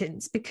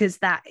mountains, because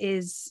that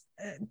is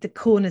the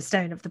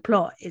cornerstone of the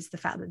plot, is the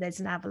fact that there's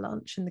an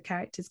avalanche and the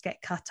characters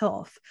get cut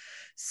off.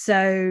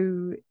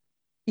 So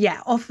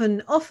yeah,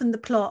 often the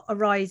plot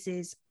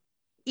arises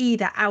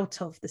either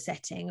out of the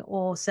setting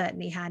or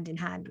certainly hand in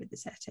hand with the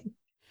setting.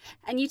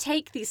 And you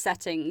take these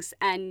settings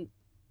and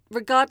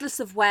regardless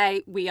of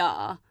where we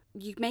are,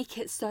 you make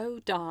it so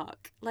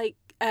dark. Like,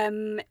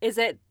 is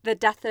it the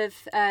death of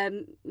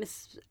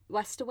Miss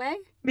Westaway?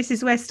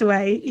 Mrs.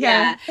 Westaway,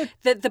 yeah.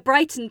 The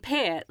Brighton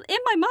Pier. In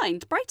my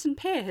mind, Brighton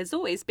Pier has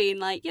always been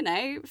like, you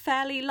know,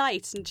 fairly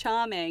light and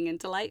charming and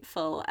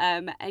delightful.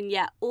 And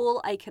yet all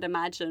I could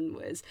imagine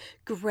was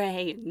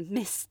grey and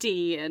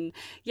misty. And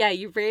yeah,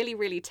 you really,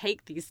 really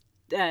take these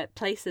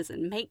places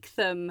and make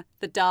them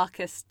the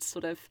darkest,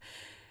 sort of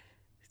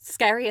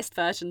scariest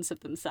versions of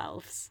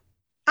themselves.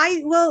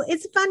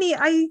 It's funny,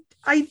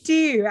 I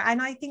do,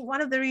 and I think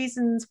one of the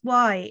reasons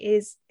why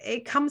is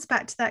it comes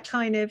back to that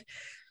kind of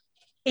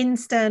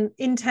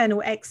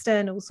internal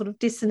external sort of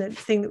dissonance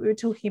thing that we were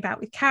talking about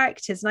with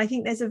characters. And I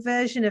think there's a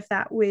version of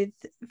that with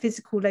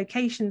physical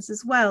locations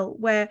as well,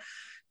 where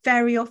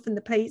very often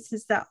the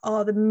places that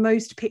are the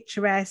most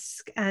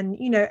picturesque, and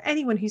you know,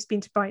 anyone who's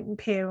been to Brighton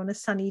Pier on a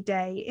sunny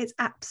day, it's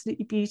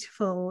absolutely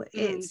beautiful.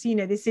 It's, you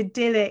know, this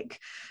idyllic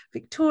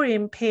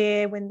Victorian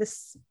pier when the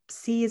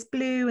sea is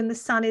blue and the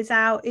sun is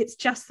out. It's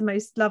just the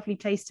most lovely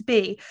place to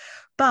be.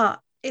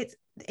 But it's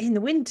in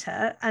the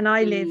winter, and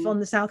I live on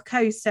the south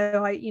coast,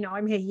 so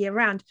I'm here year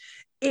round.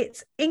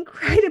 It's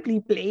incredibly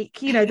bleak.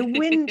 The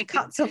wind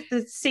cuts off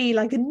the sea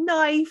like a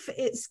knife.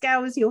 It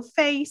scours your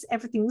face.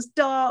 Everything's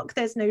dark.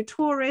 There's no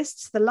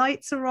tourists. The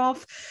lights are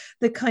off.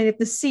 The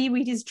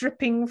seaweed is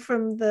dripping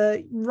from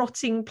the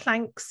rotting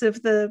planks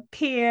of the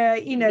pier.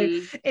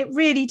 It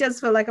really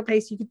does feel like a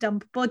place you could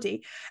dump a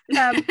body.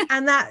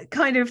 And that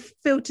kind of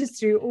filters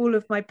through all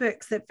of my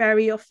books, that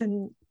very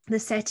often the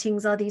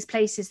settings are these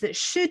places that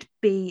should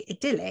be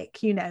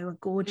idyllic, a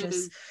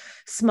gorgeous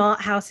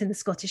smart house in the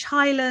Scottish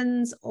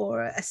Highlands,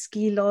 or a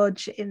ski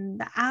lodge in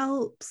the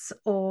Alps,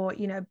 or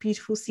a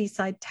beautiful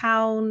seaside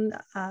town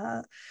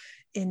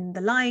in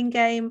the Lion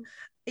Game.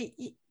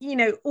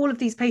 All of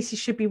these places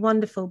should be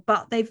wonderful,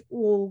 but they've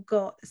all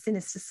got a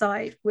sinister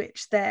side,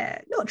 which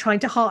they're not trying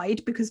to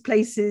hide, because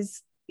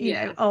places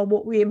are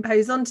what we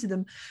impose onto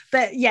them.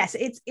 But yes,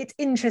 it's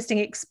interesting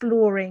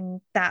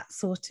exploring that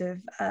sort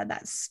of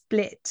that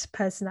split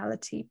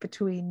personality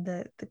between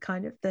the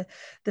kind of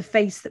the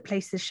face that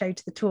places show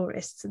to the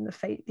tourists, and the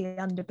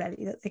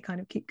underbelly that they kind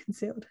of keep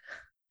concealed.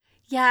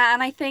 Yeah,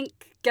 and I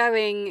think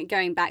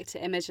going back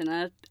to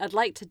Imogen, I'd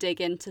like to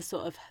dig into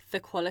sort of the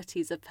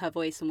qualities of her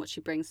voice and what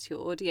she brings to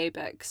your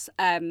audiobooks.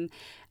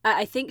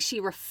 I think she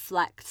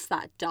reflects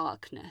that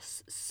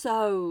darkness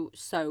so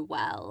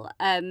well.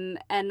 And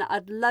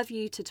I'd love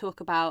you to talk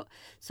about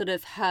sort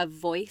of her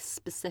voice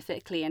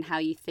specifically, and how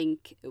you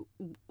think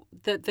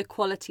the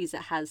qualities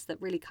it has that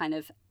really kind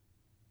of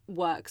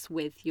works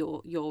with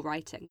your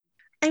writing.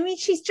 I mean,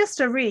 she's just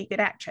a really good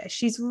actress.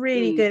 She's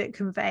really good at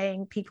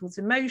conveying people's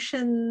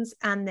emotions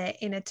and their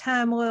inner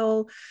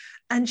turmoil.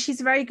 And she's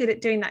very good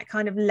at doing that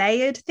kind of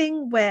layered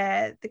thing,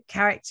 where the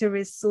character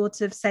is sort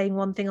of saying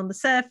one thing on the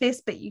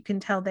surface, but you can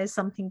tell there's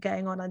something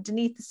going on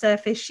underneath the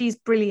surface. She's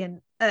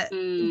brilliant at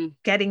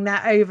getting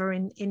that over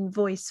in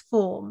voice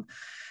form.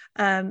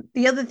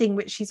 The other thing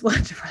which she's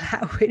wonderful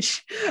at,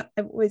 which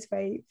I'm always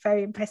very,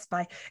 very impressed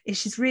by, is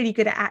she's really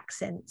good at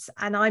accents,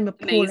 and I'm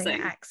appalling at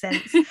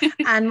accents.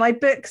 And my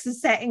books are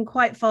set in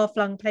quite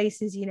far-flung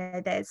places.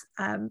 There's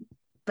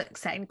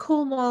books set in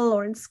Cornwall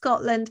or in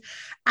Scotland,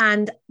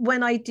 and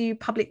when I do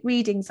public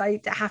readings,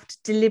 I have to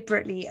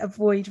deliberately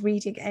avoid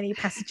reading any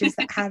passages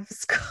that have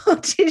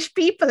Scottish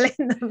people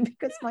in them,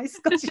 because my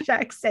Scottish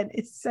accent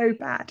is so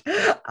bad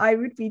I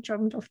would be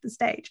drummed off the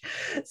stage.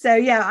 So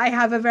yeah, I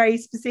have a very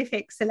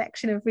specific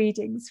selection of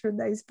readings from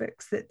those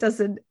books that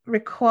doesn't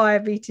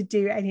require me to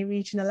do any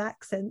regional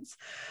accents.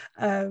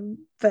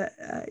 But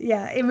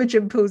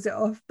Imogen pulls it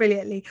off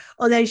brilliantly,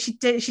 although she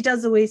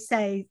does always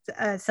say,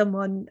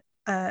 someone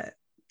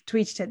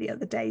tweeted her the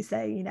other day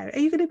saying, are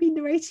you going to be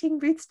narrating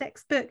Ruth's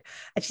next book?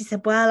 And she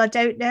said, well, I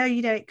don't know,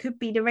 it could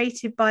be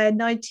narrated by a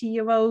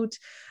 90-year-old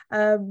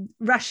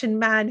Russian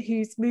man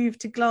who's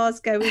moved to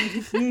Glasgow in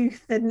his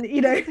youth, and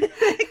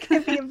it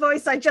could be a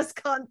voice I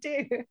just can't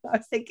do. I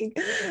was thinking,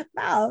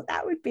 wow,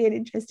 that would be an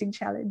interesting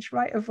challenge,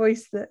 write a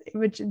voice that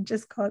Imogen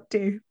just can't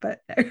do.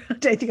 But no, I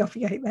don't think I'll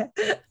be going there.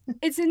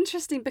 It's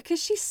interesting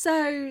because she's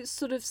so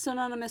sort of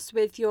synonymous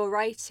with your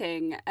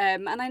writing,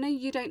 and I know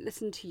you don't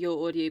listen to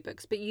your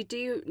audiobooks, but you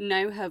do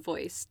know her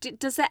voice.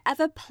 Does it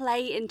ever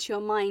play into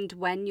your mind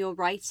when you're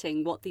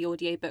writing what the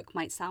audiobook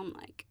might sound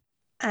like?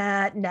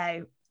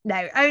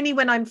 No, only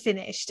when I'm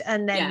finished,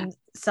 and then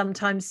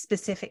sometimes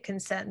specific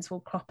concerns will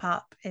crop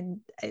up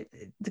in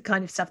the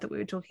kind of stuff that we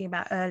were talking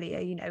about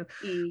earlier,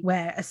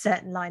 where a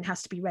certain line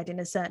has to be read in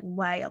a certain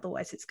way,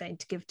 otherwise it's going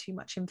to give too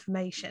much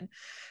information.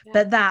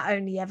 But that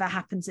only ever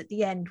happens at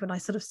the end, when I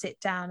sort of sit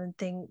down and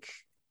think,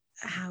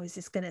 how is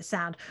this going to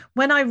sound?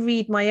 When I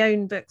read my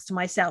own books to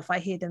myself, I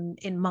hear them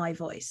in my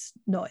voice,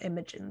 not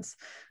Imogen's.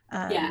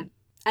 And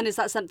is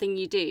that something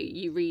you do?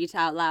 You read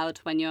out loud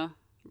when you're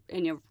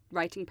in your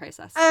writing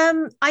process?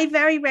 I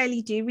very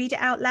rarely do read it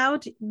out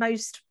loud.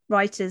 Most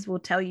writers will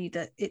tell you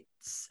that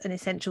it's an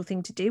essential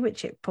thing to do,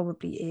 which it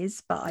probably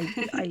is, but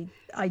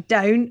I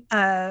don't.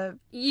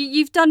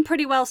 You've done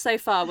pretty well so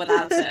far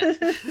without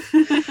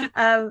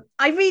it.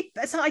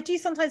 I do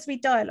sometimes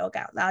read dialogue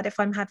out loud if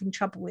I'm having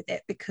trouble with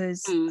it,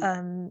 because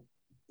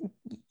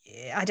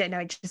I don't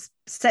know, just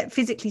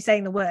physically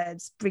saying the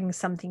words brings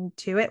something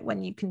to it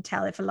when you can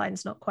tell if a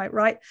line's not quite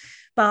right.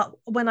 But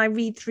when I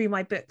read through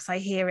my books, I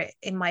hear it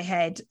in my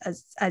head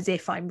as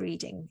if I'm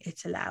reading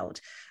it aloud,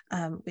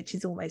 which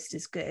is almost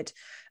as good.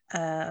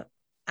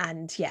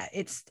 And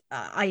it's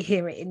I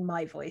hear it in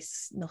my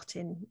voice, not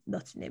in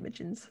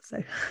Imogen's.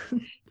 So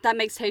that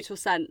makes total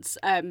sense,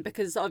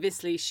 because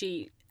obviously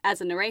she,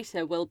 as a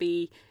narrator, will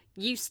be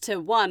used to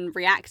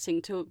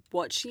reacting to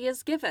what she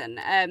is given,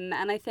 and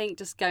I think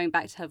just going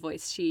back to her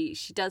voice, she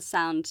does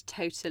sound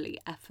totally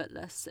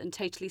effortless and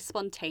totally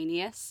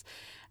spontaneous,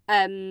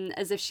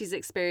 as if she's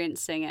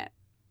experiencing it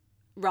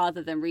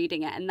rather than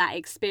reading it, and that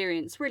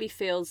experience really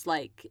feels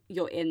like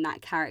you're in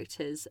that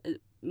character's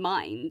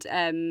mind,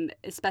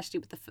 especially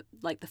with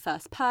the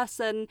first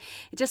person.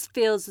 It just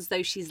feels as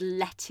though she's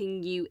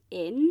letting you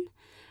in,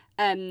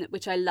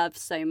 which I love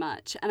so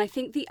much. And I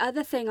think the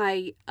other thing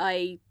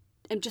I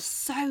am just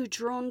so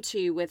drawn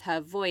to with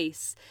her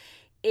voice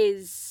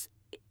is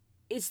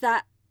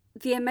that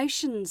the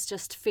emotions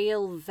just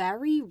feel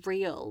very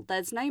real.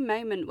 There's no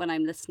moment when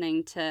I'm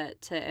listening to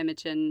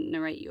Imogen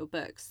narrate your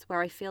books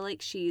where I feel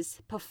like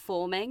she's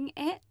performing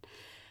it.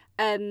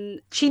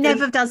 She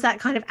never does that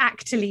kind of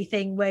actorly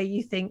thing where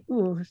you think,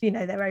 oh, you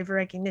know, they're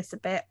over-egging this a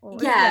bit. Or,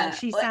 yeah,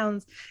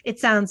 it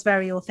sounds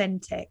very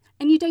authentic.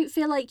 And you don't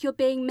feel like you're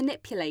being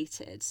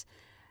manipulated.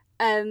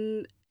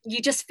 You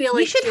just feel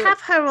like you should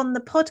have her on the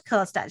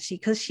podcast, actually,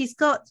 because she's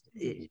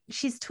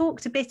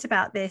talked a bit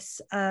about this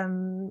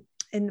in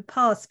the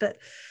past, but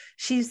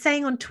she's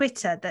saying on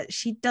Twitter that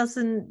she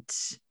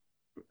doesn't,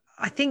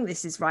 I think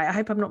this is right, I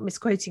hope I'm not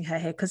misquoting her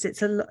here, because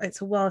it's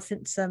a while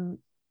since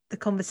the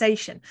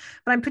conversation,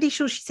 but I'm pretty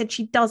sure she said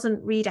she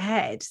doesn't read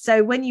ahead.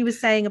 So when you were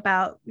saying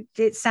about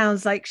it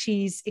sounds like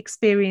she's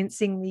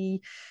experiencing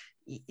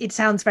it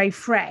sounds very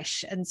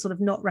fresh and sort of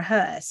not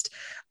rehearsed,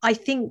 I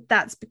think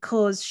that's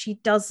because she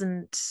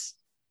doesn't,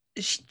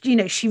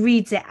 she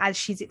reads it as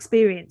she's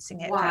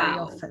experiencing it very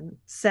often.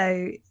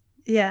 So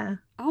yeah.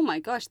 Oh my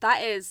gosh,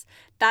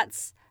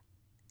 that's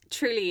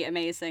truly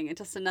amazing, and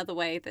just another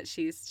way that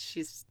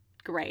she's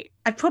great.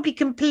 I've probably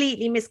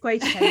completely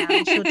misquoted her now,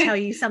 and she'll tell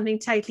you something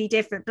totally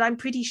different, but I'm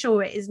pretty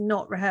sure it is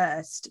not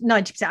rehearsed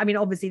 90%. I mean,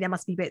 obviously there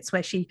must be bits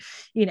where she,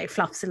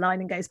 fluffs a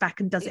line and goes back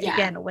and does it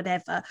again or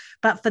whatever,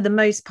 but for the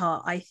most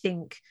part I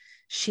think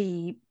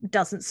she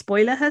doesn't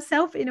spoiler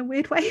herself in a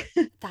weird way.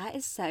 That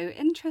is so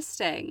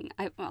interesting.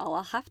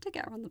 I'll have to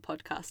get her on the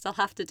podcast. I'll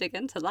have to dig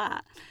into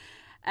that.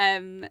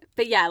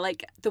 But yeah,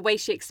 like the way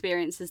she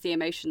experiences the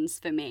emotions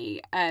for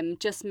me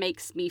just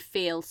makes me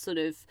feel sort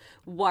of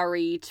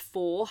worried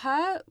for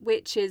her,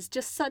 which is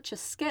just such a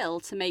skill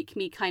to make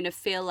me kind of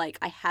feel like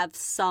I have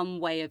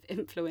some way of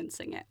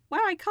influencing it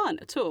where I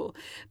can't at all.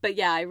 But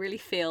yeah, I really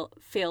feel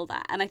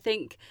that, and I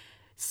think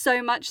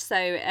so much so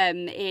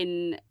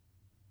in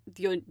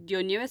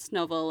your newest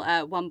novel,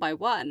 One by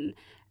One.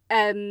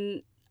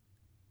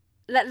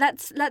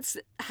 Let's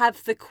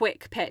have the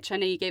quick pitch. I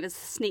know you gave us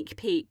a sneak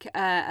peek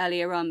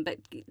earlier on, but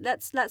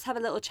let's have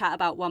a little chat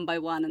about One by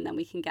One, and then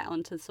we can get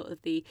on to sort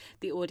of the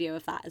audio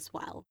of that as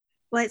well.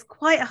 Well, it's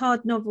quite a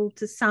hard novel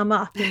to sum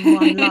up in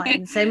one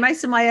line. So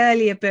most of my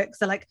earlier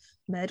books are like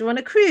Murder on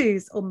a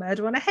Cruise or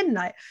Murder on a Hen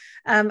Night.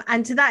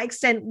 And to that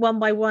extent, One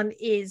by One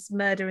is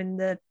Murder in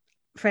the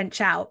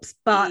French Alps,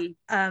 but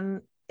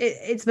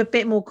it's a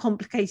bit more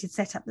complicated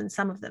setup than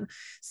some of them.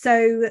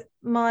 So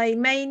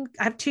I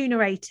have two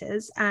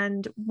narrators,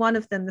 and one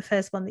of them, the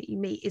first one that you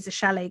meet, is a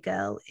chalet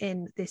girl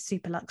in this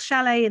super luxe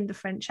chalet in the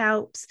French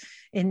Alps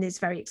in this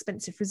very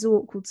expensive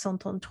resort called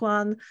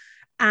Saint-Antoine.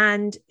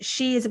 And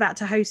she is about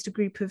to host a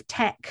group of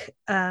tech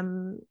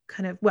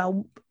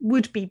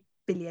would-be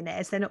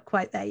billionaires, they're not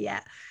quite there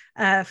yet,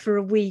 for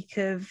a week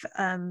of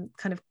kind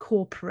of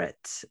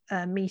corporate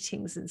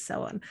meetings and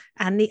so on.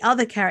 And the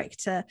other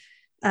character,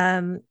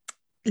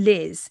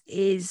 Liz,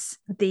 is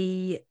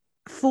the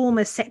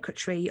former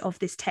secretary of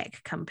this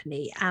tech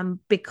company, and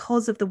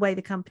because of the way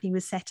the company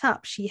was set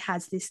up, she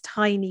has this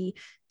tiny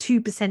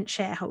 2%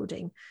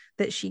 shareholding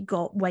that she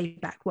got way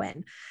back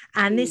when,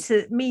 and this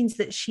means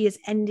that she has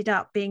ended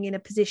up being in a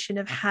position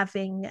of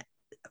having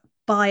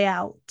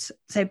buyout.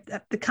 So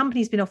the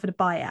company's been offered a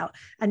buyout,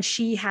 and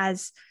she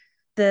has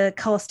the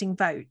casting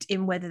vote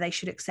in whether they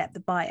should accept the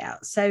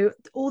buyout. So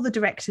all the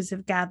directors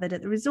have gathered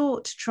at the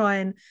resort to try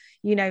and,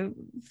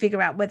 figure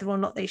out whether or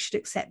not they should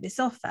accept this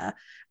offer.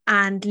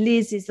 And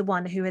Liz is the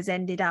one who has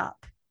ended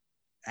up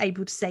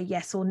able to say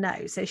yes or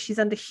no. So she's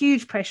under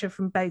huge pressure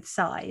from both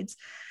sides.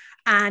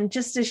 And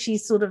just as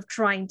she's sort of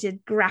trying to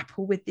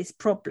grapple with this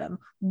problem,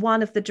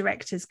 one of the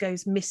directors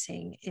goes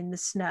missing in the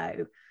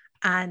snow,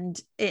 and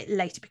it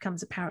later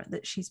becomes apparent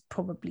that she's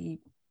probably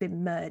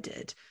been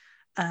murdered.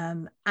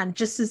 And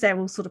just as they're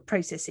all sort of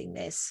processing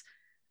this,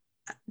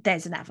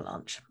 there's an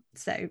avalanche.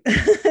 So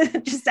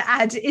just to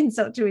add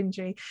insult to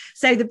injury.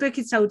 So the book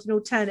is told in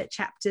alternate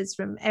chapters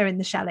from Erin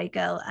the chalet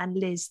girl and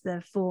Liz,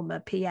 the former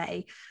PA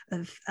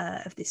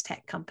of this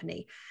tech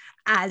company,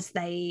 as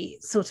they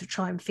sort of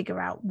try and figure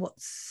out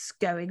what's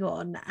going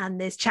on. And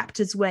there's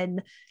chapters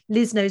when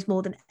Liz knows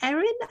more than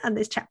Erin, and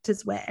there's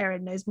chapters where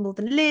Erin knows more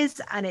than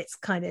Liz, and it's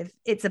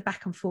a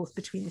back and forth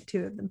between the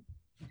two of them.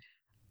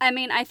 I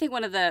mean, I think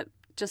one of the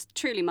just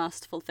truly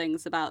masterful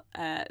things about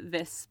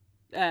this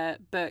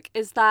book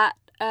is that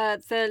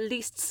the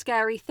least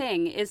scary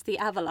thing is the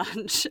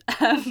avalanche.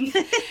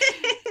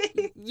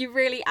 You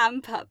really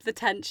amp up the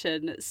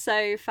tension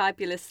so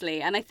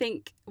fabulously. And I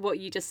think what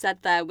you just said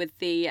there with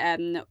the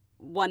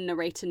one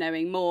narrator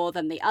knowing more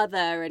than the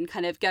other and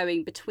kind of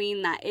going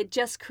between that, it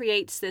just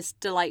creates this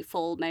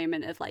delightful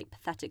moment of like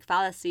pathetic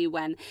fallacy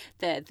when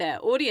the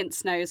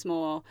audience knows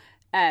more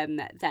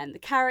than the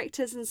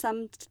characters in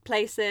some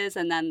places,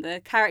 and then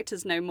the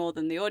characters know more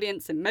than the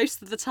audience, and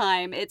most of the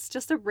time it's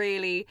just a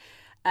really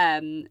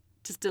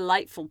just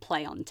delightful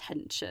play on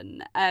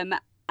tension. And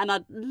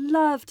I'd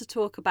love to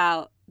talk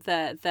about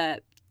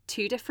the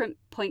two different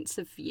points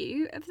of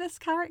view of this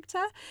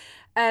character.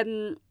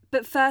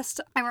 But first,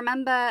 I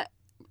remember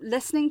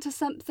listening to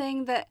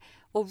something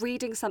or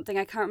reading something,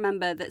 I can't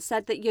remember, that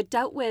said that you're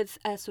dealt with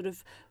a sort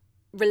of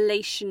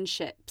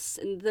relationships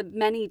and the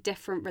many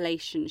different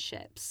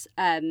relationships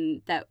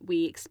that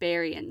we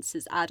experience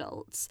as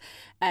adults,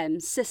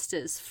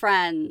 sisters,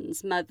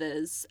 friends,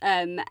 mothers,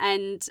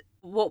 and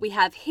what we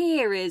have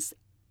here is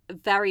a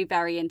very,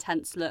 very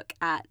intense look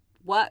at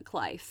work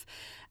life,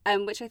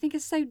 which I think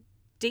is so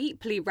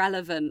deeply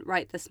relevant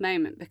right this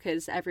moment,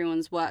 because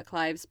everyone's work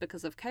lives,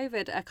 because of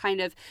COVID, are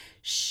kind of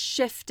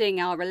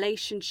shifting our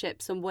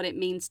relationships and what it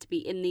means to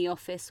be in the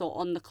office or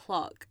on the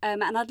clock.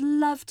 And I'd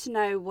love to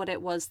know what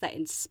it was that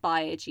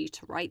inspired you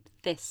to write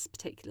this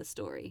particular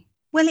story.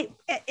 Well,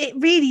 it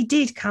really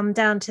did come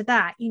down to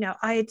that.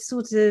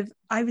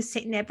 I was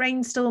sitting there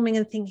brainstorming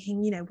and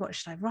thinking, what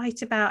should I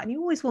write about? And you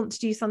always want to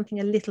do something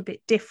a little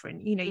bit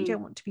different. You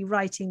don't want to be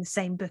writing the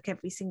same book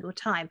every single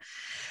time.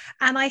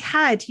 And I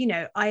had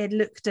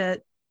looked at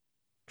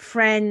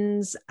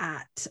friends,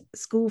 at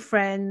school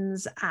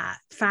friends, at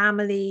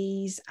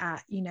families,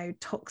 at,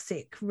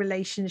 toxic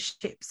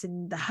relationships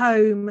in the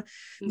home,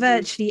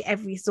 virtually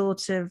every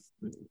sort of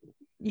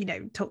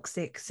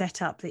toxic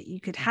setup that you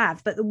could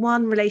have. But the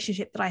one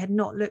relationship that I had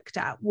not looked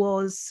at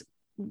was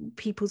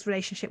people's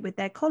relationship with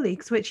their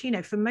colleagues, which,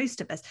 for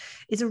most of us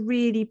is a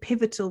really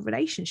pivotal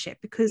relationship,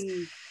 because,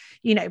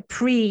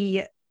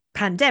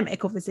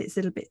 pre-pandemic, obviously it's a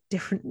little bit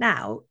different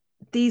now,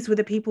 these were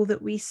the people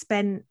that we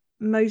spent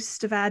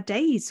most of our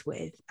days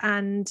with.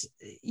 And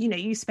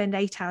you spend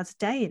 8 hours a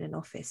day in an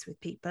office with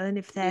people, and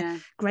if they're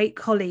great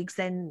colleagues,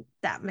 then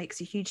that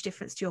makes a huge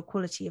difference to your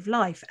quality of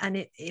life.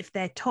 And if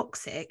they're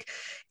toxic,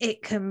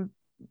 it can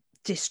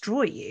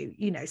destroy you,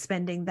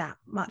 spending that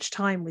much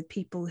time with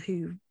people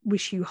who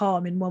wish you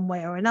harm in one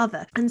way or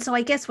another. And so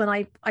I guess when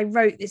I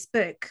wrote this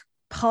book,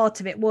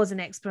 part of it was an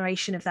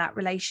exploration of that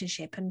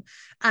relationship,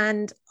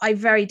 and I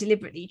very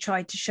deliberately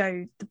tried to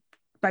show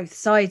both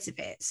sides of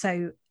it.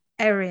 So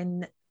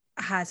Erin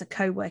has a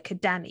co-worker,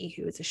 Danny,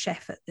 who is a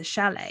chef at the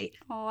chalet.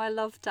 Oh, I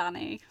love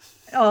Danny.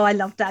 Oh, I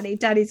love Danny.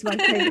 Danny's my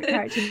favourite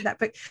character in that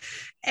book.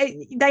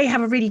 They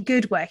have a really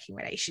good working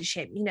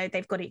relationship.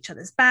 They've got each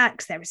other's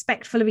backs. They're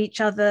respectful of each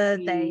other.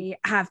 They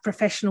have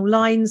professional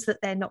lines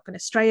that they're not going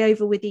to stray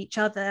over with each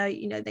other.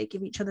 They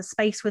give each other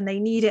space when they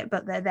need it,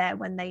 but they're there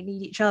when they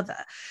need each other.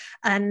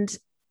 And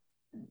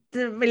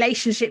the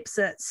relationships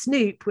at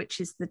Snoop, which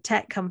is the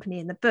tech company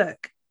in the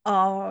book,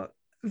 are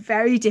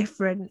very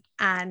different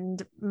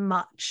and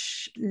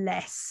much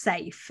less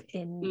safe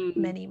in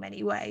many,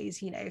 many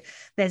ways.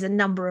 There's a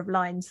number of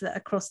lines that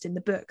are crossed in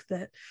the book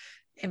that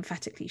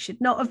emphatically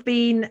should not have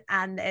been.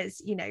 And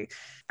there's,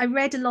 I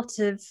read a lot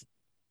of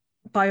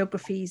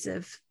biographies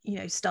of,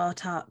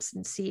 startups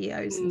and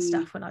CEOs and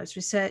stuff when I was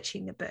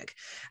researching the book.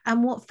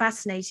 And what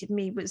fascinated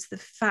me was the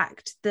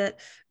fact that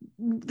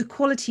the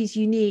qualities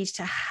you need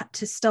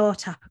to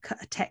start up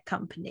a tech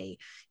company,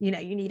 you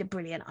need a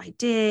brilliant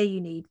idea,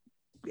 you need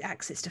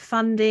access to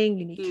funding,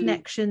 you need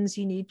connections,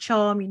 you need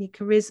charm, you need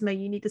charisma,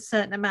 you need a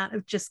certain amount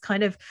of just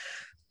kind of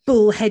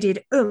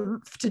bullheaded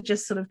oomph to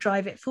just sort of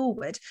drive it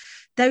forward.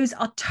 Those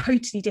are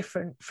totally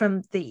different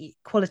from the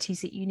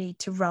qualities that you need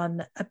to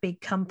run a big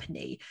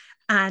company.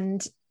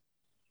 And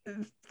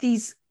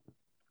these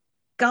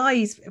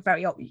guys,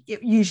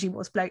 it usually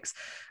was blokes,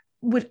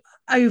 would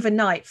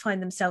overnight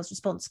find themselves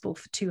responsible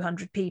for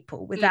 200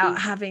 people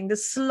without having the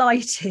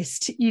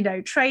slightest,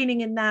 training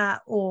in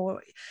that,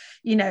 or,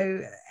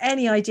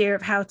 any idea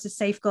of how to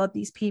safeguard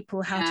these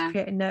people, how to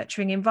create a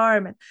nurturing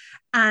environment.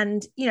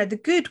 And,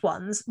 the good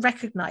ones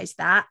recognized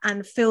that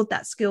and filled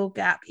that skill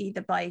gap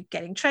either by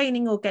getting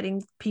training or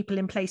getting people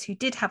in place who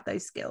did have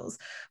those skills.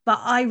 But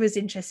I was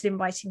interested in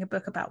writing a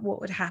book about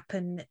what would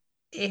happen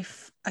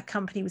if a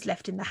company was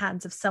left in the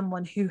hands of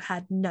someone who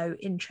had no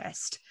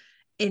interest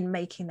in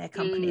making their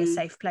company a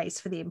safe place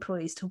for the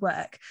employees to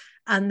work.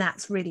 And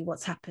that's really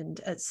what's happened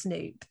at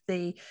Snoop.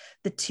 The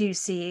two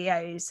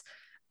CEOs,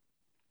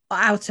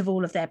 out of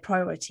all of their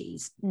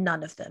priorities,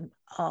 none of them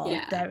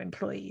are their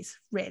employees,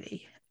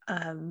 really.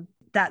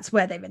 That's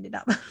where they've ended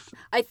up.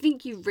 I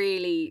think you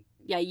really,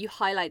 you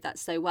highlight that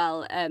so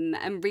well.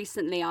 And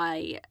recently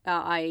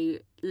I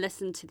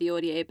listened to the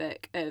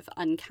audiobook of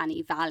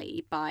Uncanny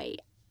Valley by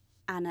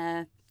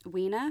Anna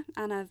Wiener.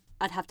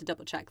 I'd have to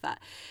double check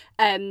that.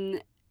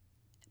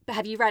 But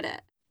have you read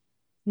it?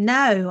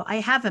 No, I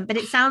haven't, but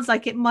it sounds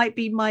like it might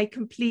be my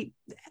complete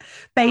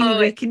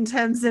bailiwick in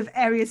terms of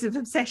areas of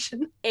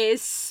obsession. It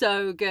is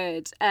so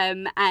good.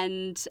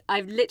 And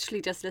I've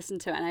literally just listened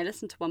to it, and I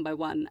listened to one by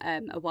one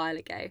a while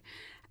ago.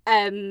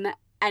 And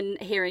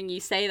hearing you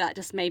say that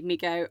just made me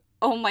go,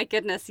 oh my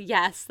goodness,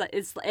 yes,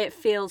 it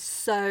feels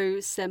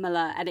so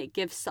similar, and it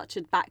gives such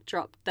a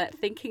backdrop that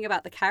thinking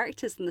about the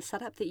characters and the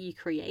setup that you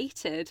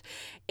created,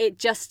 it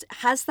just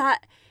has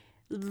that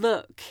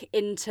look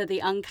into the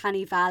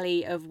uncanny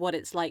valley of what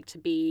it's like to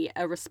be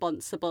a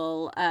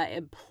responsible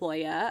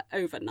employer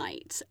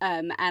overnight.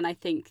 And I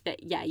think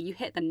that, you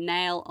hit the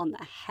nail on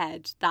the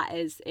head. That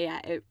is,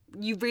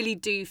 you really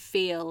do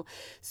feel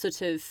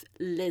sort of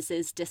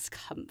Liz's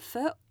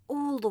discomfort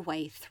all the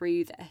way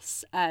through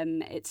this.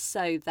 It's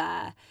so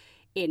there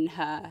in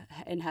her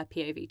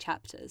POV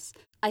chapters.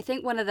 I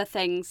think one of the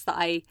things that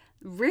I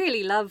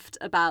really loved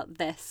about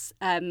this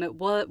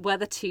were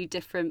the two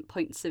different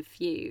points of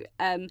view.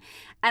 And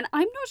I'm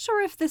not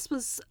sure if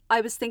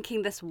I was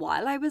thinking this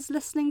while I was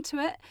listening to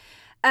it,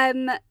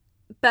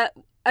 but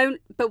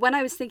when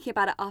I was thinking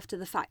about it after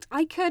the fact,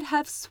 I could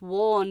have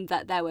sworn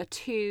that there were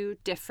two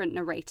different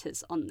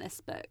narrators on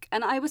this book.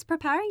 And I was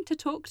preparing to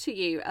talk to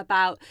you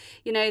about,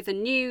 the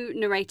new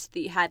narrator that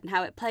you had and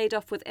how it played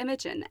off with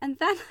Imogen. And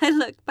then I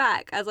looked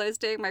back as I was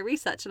doing my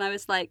research and I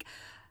was like,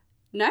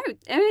 no,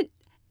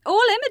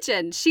 all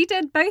Imogen. She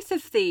did both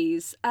of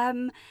these.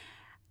 And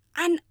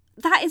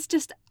that is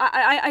just,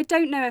 I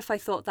don't know if I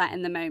thought that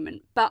in the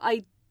moment, but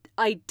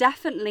I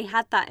definitely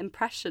had that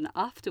impression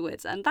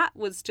afterwards. And that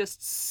was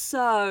just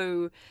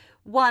so,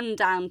 one,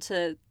 down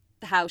to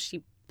how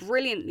she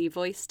brilliantly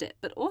voiced it,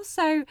 but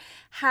also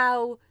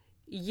how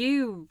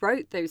you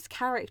wrote those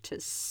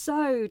characters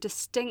so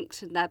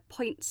distinct in their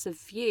points of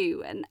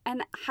view, and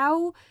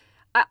how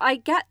I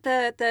get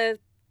the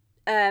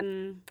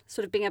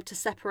sort of being able to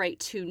separate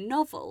two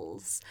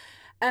novels.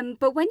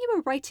 But when you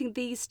were writing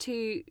these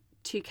two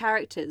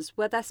characters,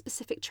 were there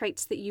specific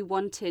traits that you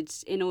wanted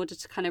in order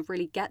to kind of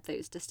really get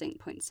those distinct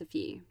points of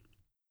view?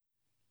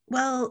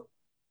 Well,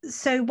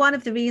 so one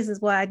of the reasons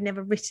why I'd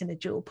never written a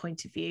dual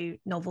point of view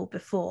novel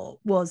before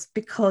was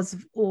because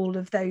of all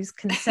of those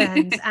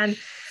concerns. And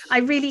I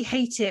really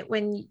hate it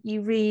when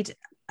you read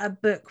a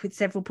book with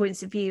several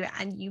points of view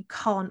and you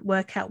can't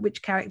work out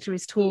which character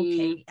is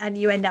talking, and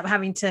you end up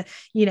having to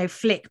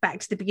flick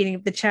back to the beginning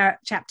of the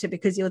chapter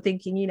because you're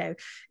thinking,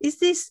 is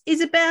this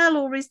Isabel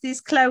or is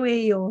this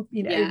Chloe, or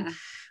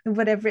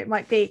whatever it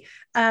might be.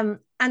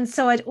 And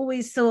so I'd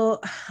always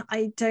thought,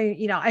 I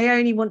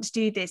only want to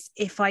do this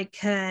if I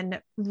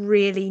can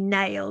really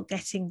nail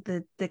getting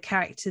the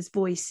characters'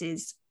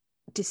 voices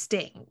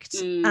distinct.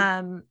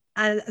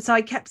 And so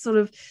I kept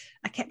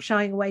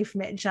shying away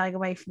from it,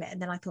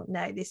 and then I thought,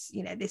 no, this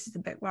is the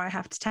book where I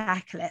have to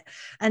tackle it.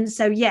 And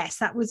so yes,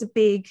 that was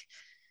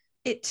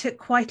it took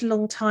quite a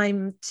long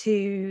time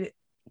to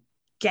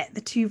get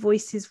the two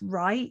voices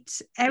right.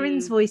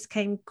 Erin's voice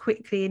came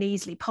quickly and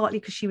easily, partly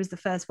because she was the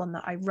first one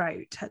that I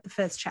wrote. The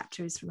first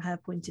chapter is from her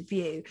point of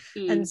view.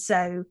 And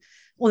so,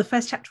 the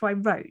first chapter I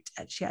wrote,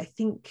 actually, I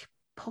think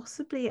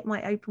possibly it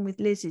might open with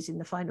Liz's in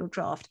the final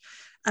draft.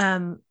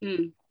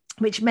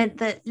 Which meant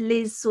that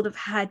Liz sort of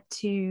had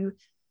to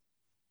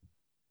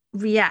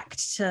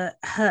react to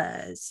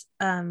hers.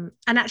 And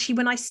actually,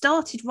 when I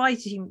started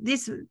writing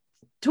this,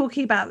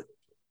 talking about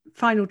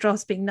final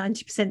drafts being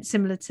 90%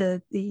 similar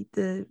to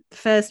the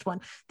first one,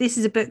 this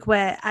is a book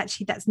where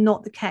actually that's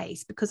not the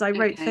case, because I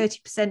wrote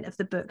 30% of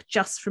the book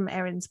just from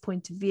Erin's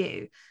point of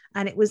view.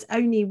 And it was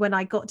only when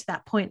I got to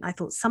that point I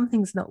thought,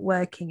 something's not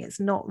working, it's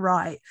not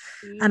right.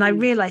 And I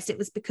realized it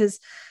was because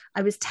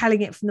I was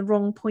telling it from the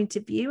wrong point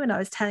of view, and I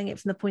was telling it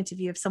from the point of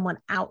view of someone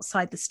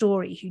outside the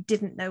story who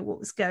didn't know what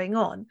was going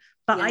on.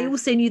 But I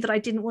also knew that I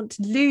didn't want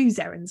to lose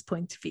Erin's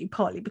point of view,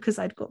 partly because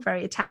I'd got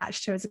very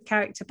attached to her as a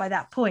character by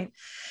that point.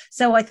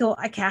 So I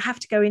thought, okay, I have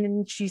to go in and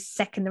introduce a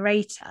second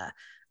narrator,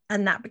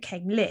 and that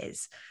became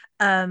Liz.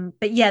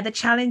 But yeah, the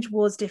challenge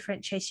was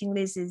differentiating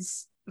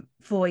Liz's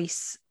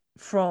voice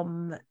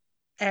from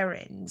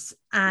Erin's.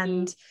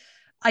 And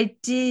a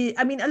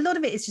lot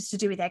of it is just to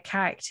do with their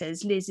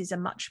characters. Liz is a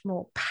much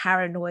more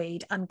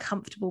paranoid,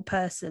 uncomfortable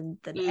person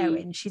than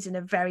Erin. She's in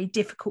a very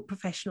difficult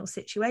professional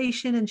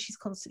situation and she's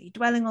constantly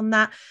dwelling on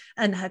that,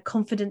 and her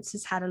confidence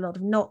has had a lot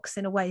of knocks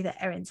in a way that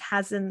Erin's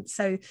hasn't,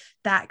 so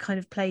that kind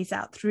of plays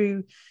out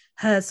through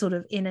her sort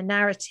of inner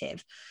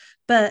narrative.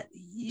 But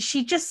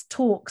she just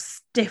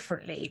talks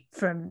differently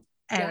from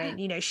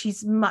Erin.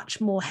 She's much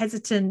more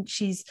hesitant.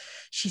 She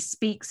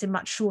speaks in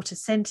much shorter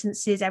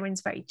sentences.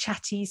 Erin's very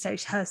chatty, so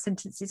her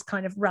sentences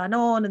kind of run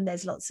on, and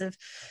there's lots of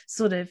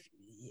sort of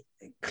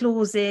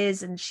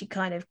clauses, and she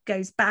kind of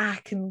goes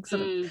back and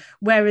sort of,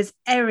 whereas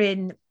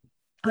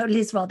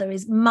Liz rather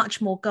is much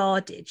more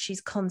guarded.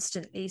 She's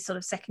constantly sort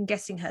of second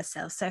guessing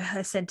herself, so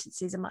her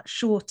sentences are much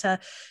shorter.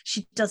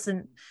 She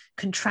doesn't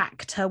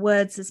contract her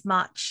words as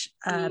much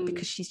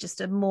because she's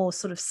just a more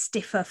sort of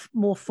stiffer,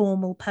 more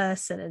formal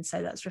person, and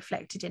so that's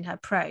reflected in her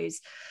prose.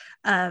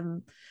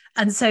 And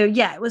so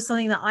it was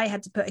something that I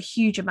had to put a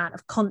huge amount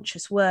of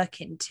conscious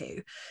work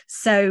into.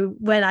 So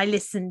when I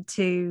listened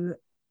to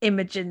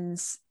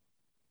Imogen's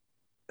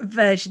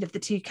version of the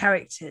two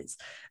characters,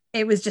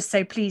 it was just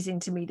so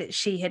pleasing to me that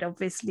she had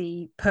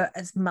obviously put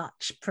as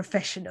much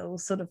professional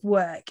sort of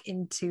work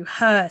into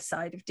her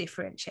side of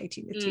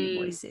differentiating the two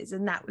voices,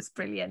 and that was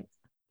brilliant.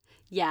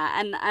 Yeah,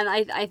 and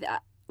I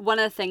one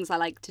of the things I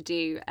like to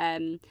do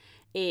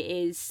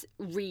is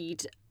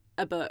read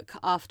a book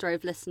after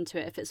I've listened to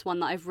it. If it's one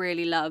that I've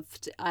really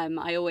loved,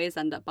 I always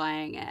end up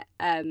buying it,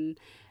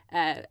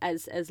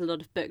 as a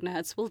lot of book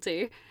nerds will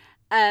do,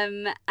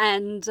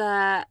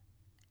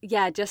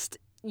 just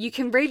you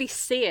can really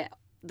see it,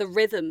 the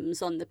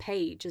rhythms on the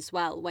page as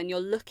well. When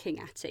you're looking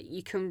at it,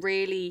 you can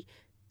really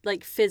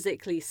like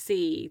physically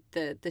see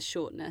the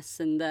shortness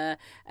and the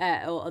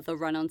or the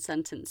run-on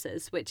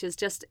sentences, which is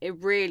just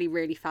really,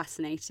 really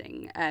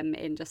fascinating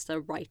in just a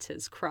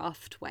writer's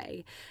craft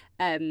way.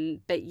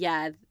 But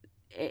yeah,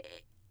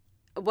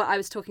 well, I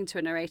was talking to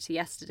a narrator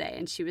yesterday,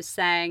 and she was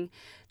saying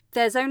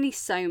there's only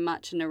so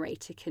much a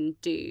narrator can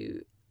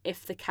do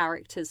if the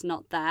character's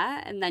not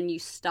there, and then you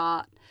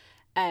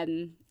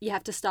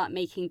have to start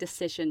making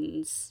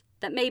decisions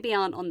that maybe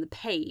aren't on the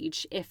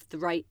page if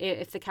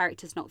the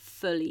character's not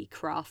fully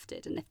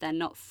crafted and if they're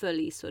not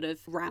fully sort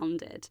of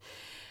rounded.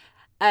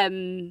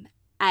 And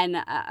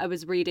I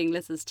was reading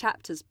Liz's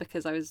chapters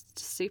because I was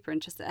just super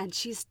interested, and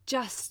she's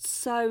just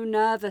so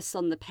nervous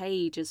on the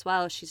page as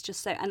well. She's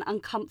just so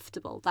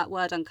uncomfortable. That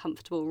word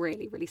uncomfortable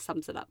really, really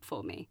sums it up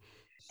for me.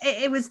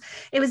 It was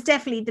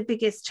definitely the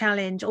biggest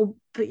challenge,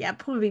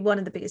 probably one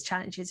of the biggest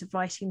challenges of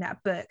writing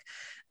that book.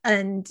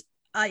 And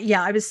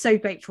I was so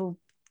grateful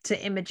to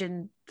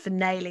Imogen for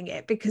nailing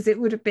it, because it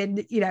would have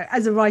been,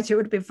 as a writer, it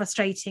would have been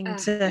frustrating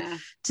to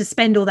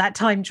spend all that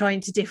time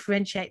trying to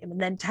differentiate them, and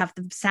then to have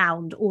them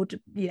sound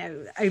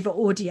over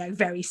audio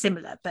very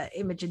similar. But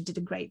Imogen did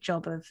a great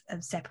job of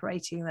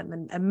separating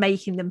them and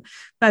making them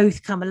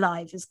both come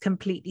alive as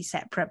completely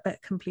separate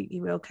but completely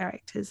real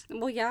characters.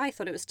 Well, yeah, I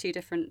thought it was two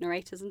different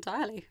narrators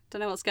entirely. Don't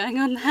know what's going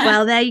on there.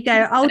 Well, there you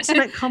go.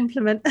 Ultimate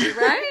compliment.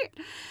 Right?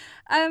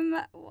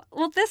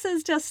 Well, this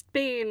has just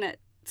been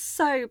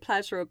so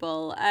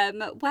pleasurable.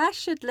 Where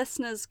should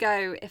listeners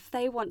go if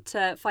they want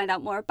to find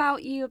out more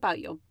about you, about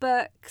your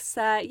books?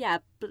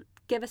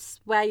 Give us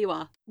where you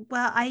are.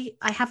 Well, I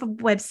have a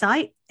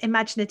website,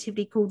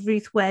 imaginatively called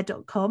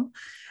ruthware.com.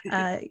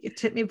 It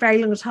took me a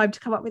very long time to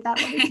come up with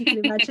that one, as you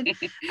can imagine.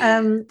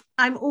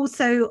 I'm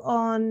also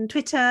on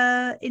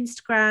Twitter,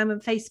 Instagram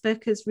and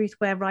Facebook as Ruth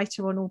Ware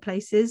Writer on all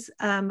places.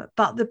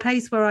 But the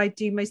place where I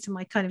do most of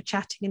my kind of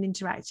chatting and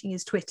interacting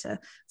is Twitter.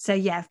 So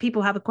yeah, if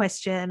people have a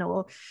question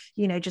or,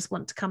 just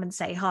want to come and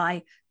say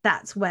hi,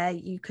 that's where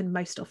you can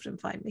most often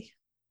find me.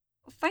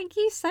 Thank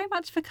you so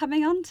much for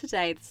coming on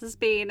today. This has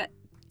been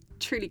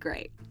truly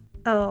great.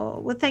 Oh,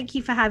 well, thank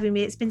you for having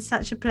me. It's been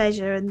such a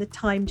pleasure, and the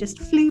time just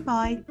flew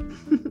by.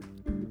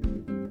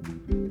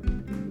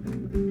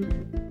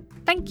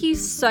 Thank you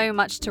so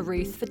much to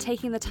Ruth for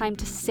taking the time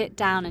to sit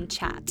down and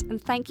chat. And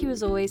thank you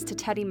as always to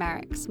Teddy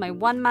Merricks, my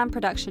one-man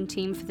production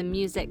team, for the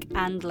music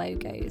and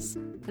logos.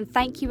 And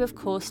thank you, of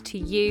course, to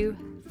you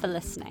for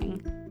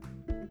listening.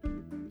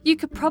 You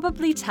could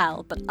probably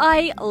tell, but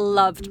I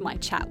loved my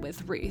chat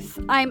with Ruth.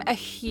 I'm a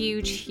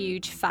huge,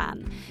 huge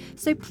fan.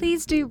 So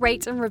please do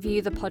rate and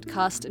review the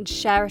podcast and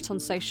share it on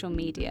social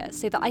media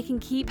so that I can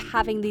keep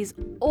having these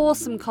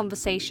awesome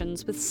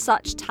conversations with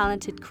such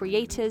talented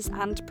creators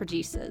and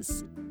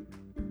producers.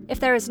 If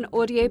there is an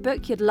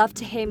audiobook you'd love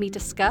to hear me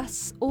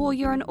discuss, or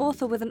you're an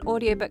author with an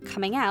audiobook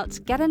coming out,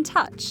 get in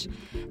touch.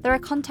 There are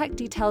contact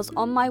details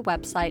on my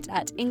website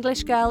at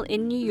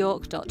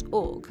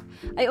EnglishGirlInNewYork.org.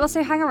 I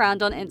also hang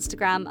around on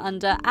Instagram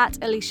under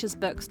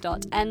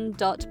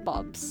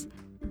 @aliciasbooks.n.bobs.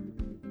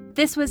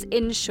 This was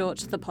In Short,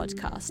 the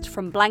podcast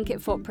from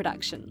Blanket Fort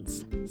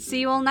Productions.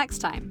 See you all next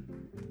time.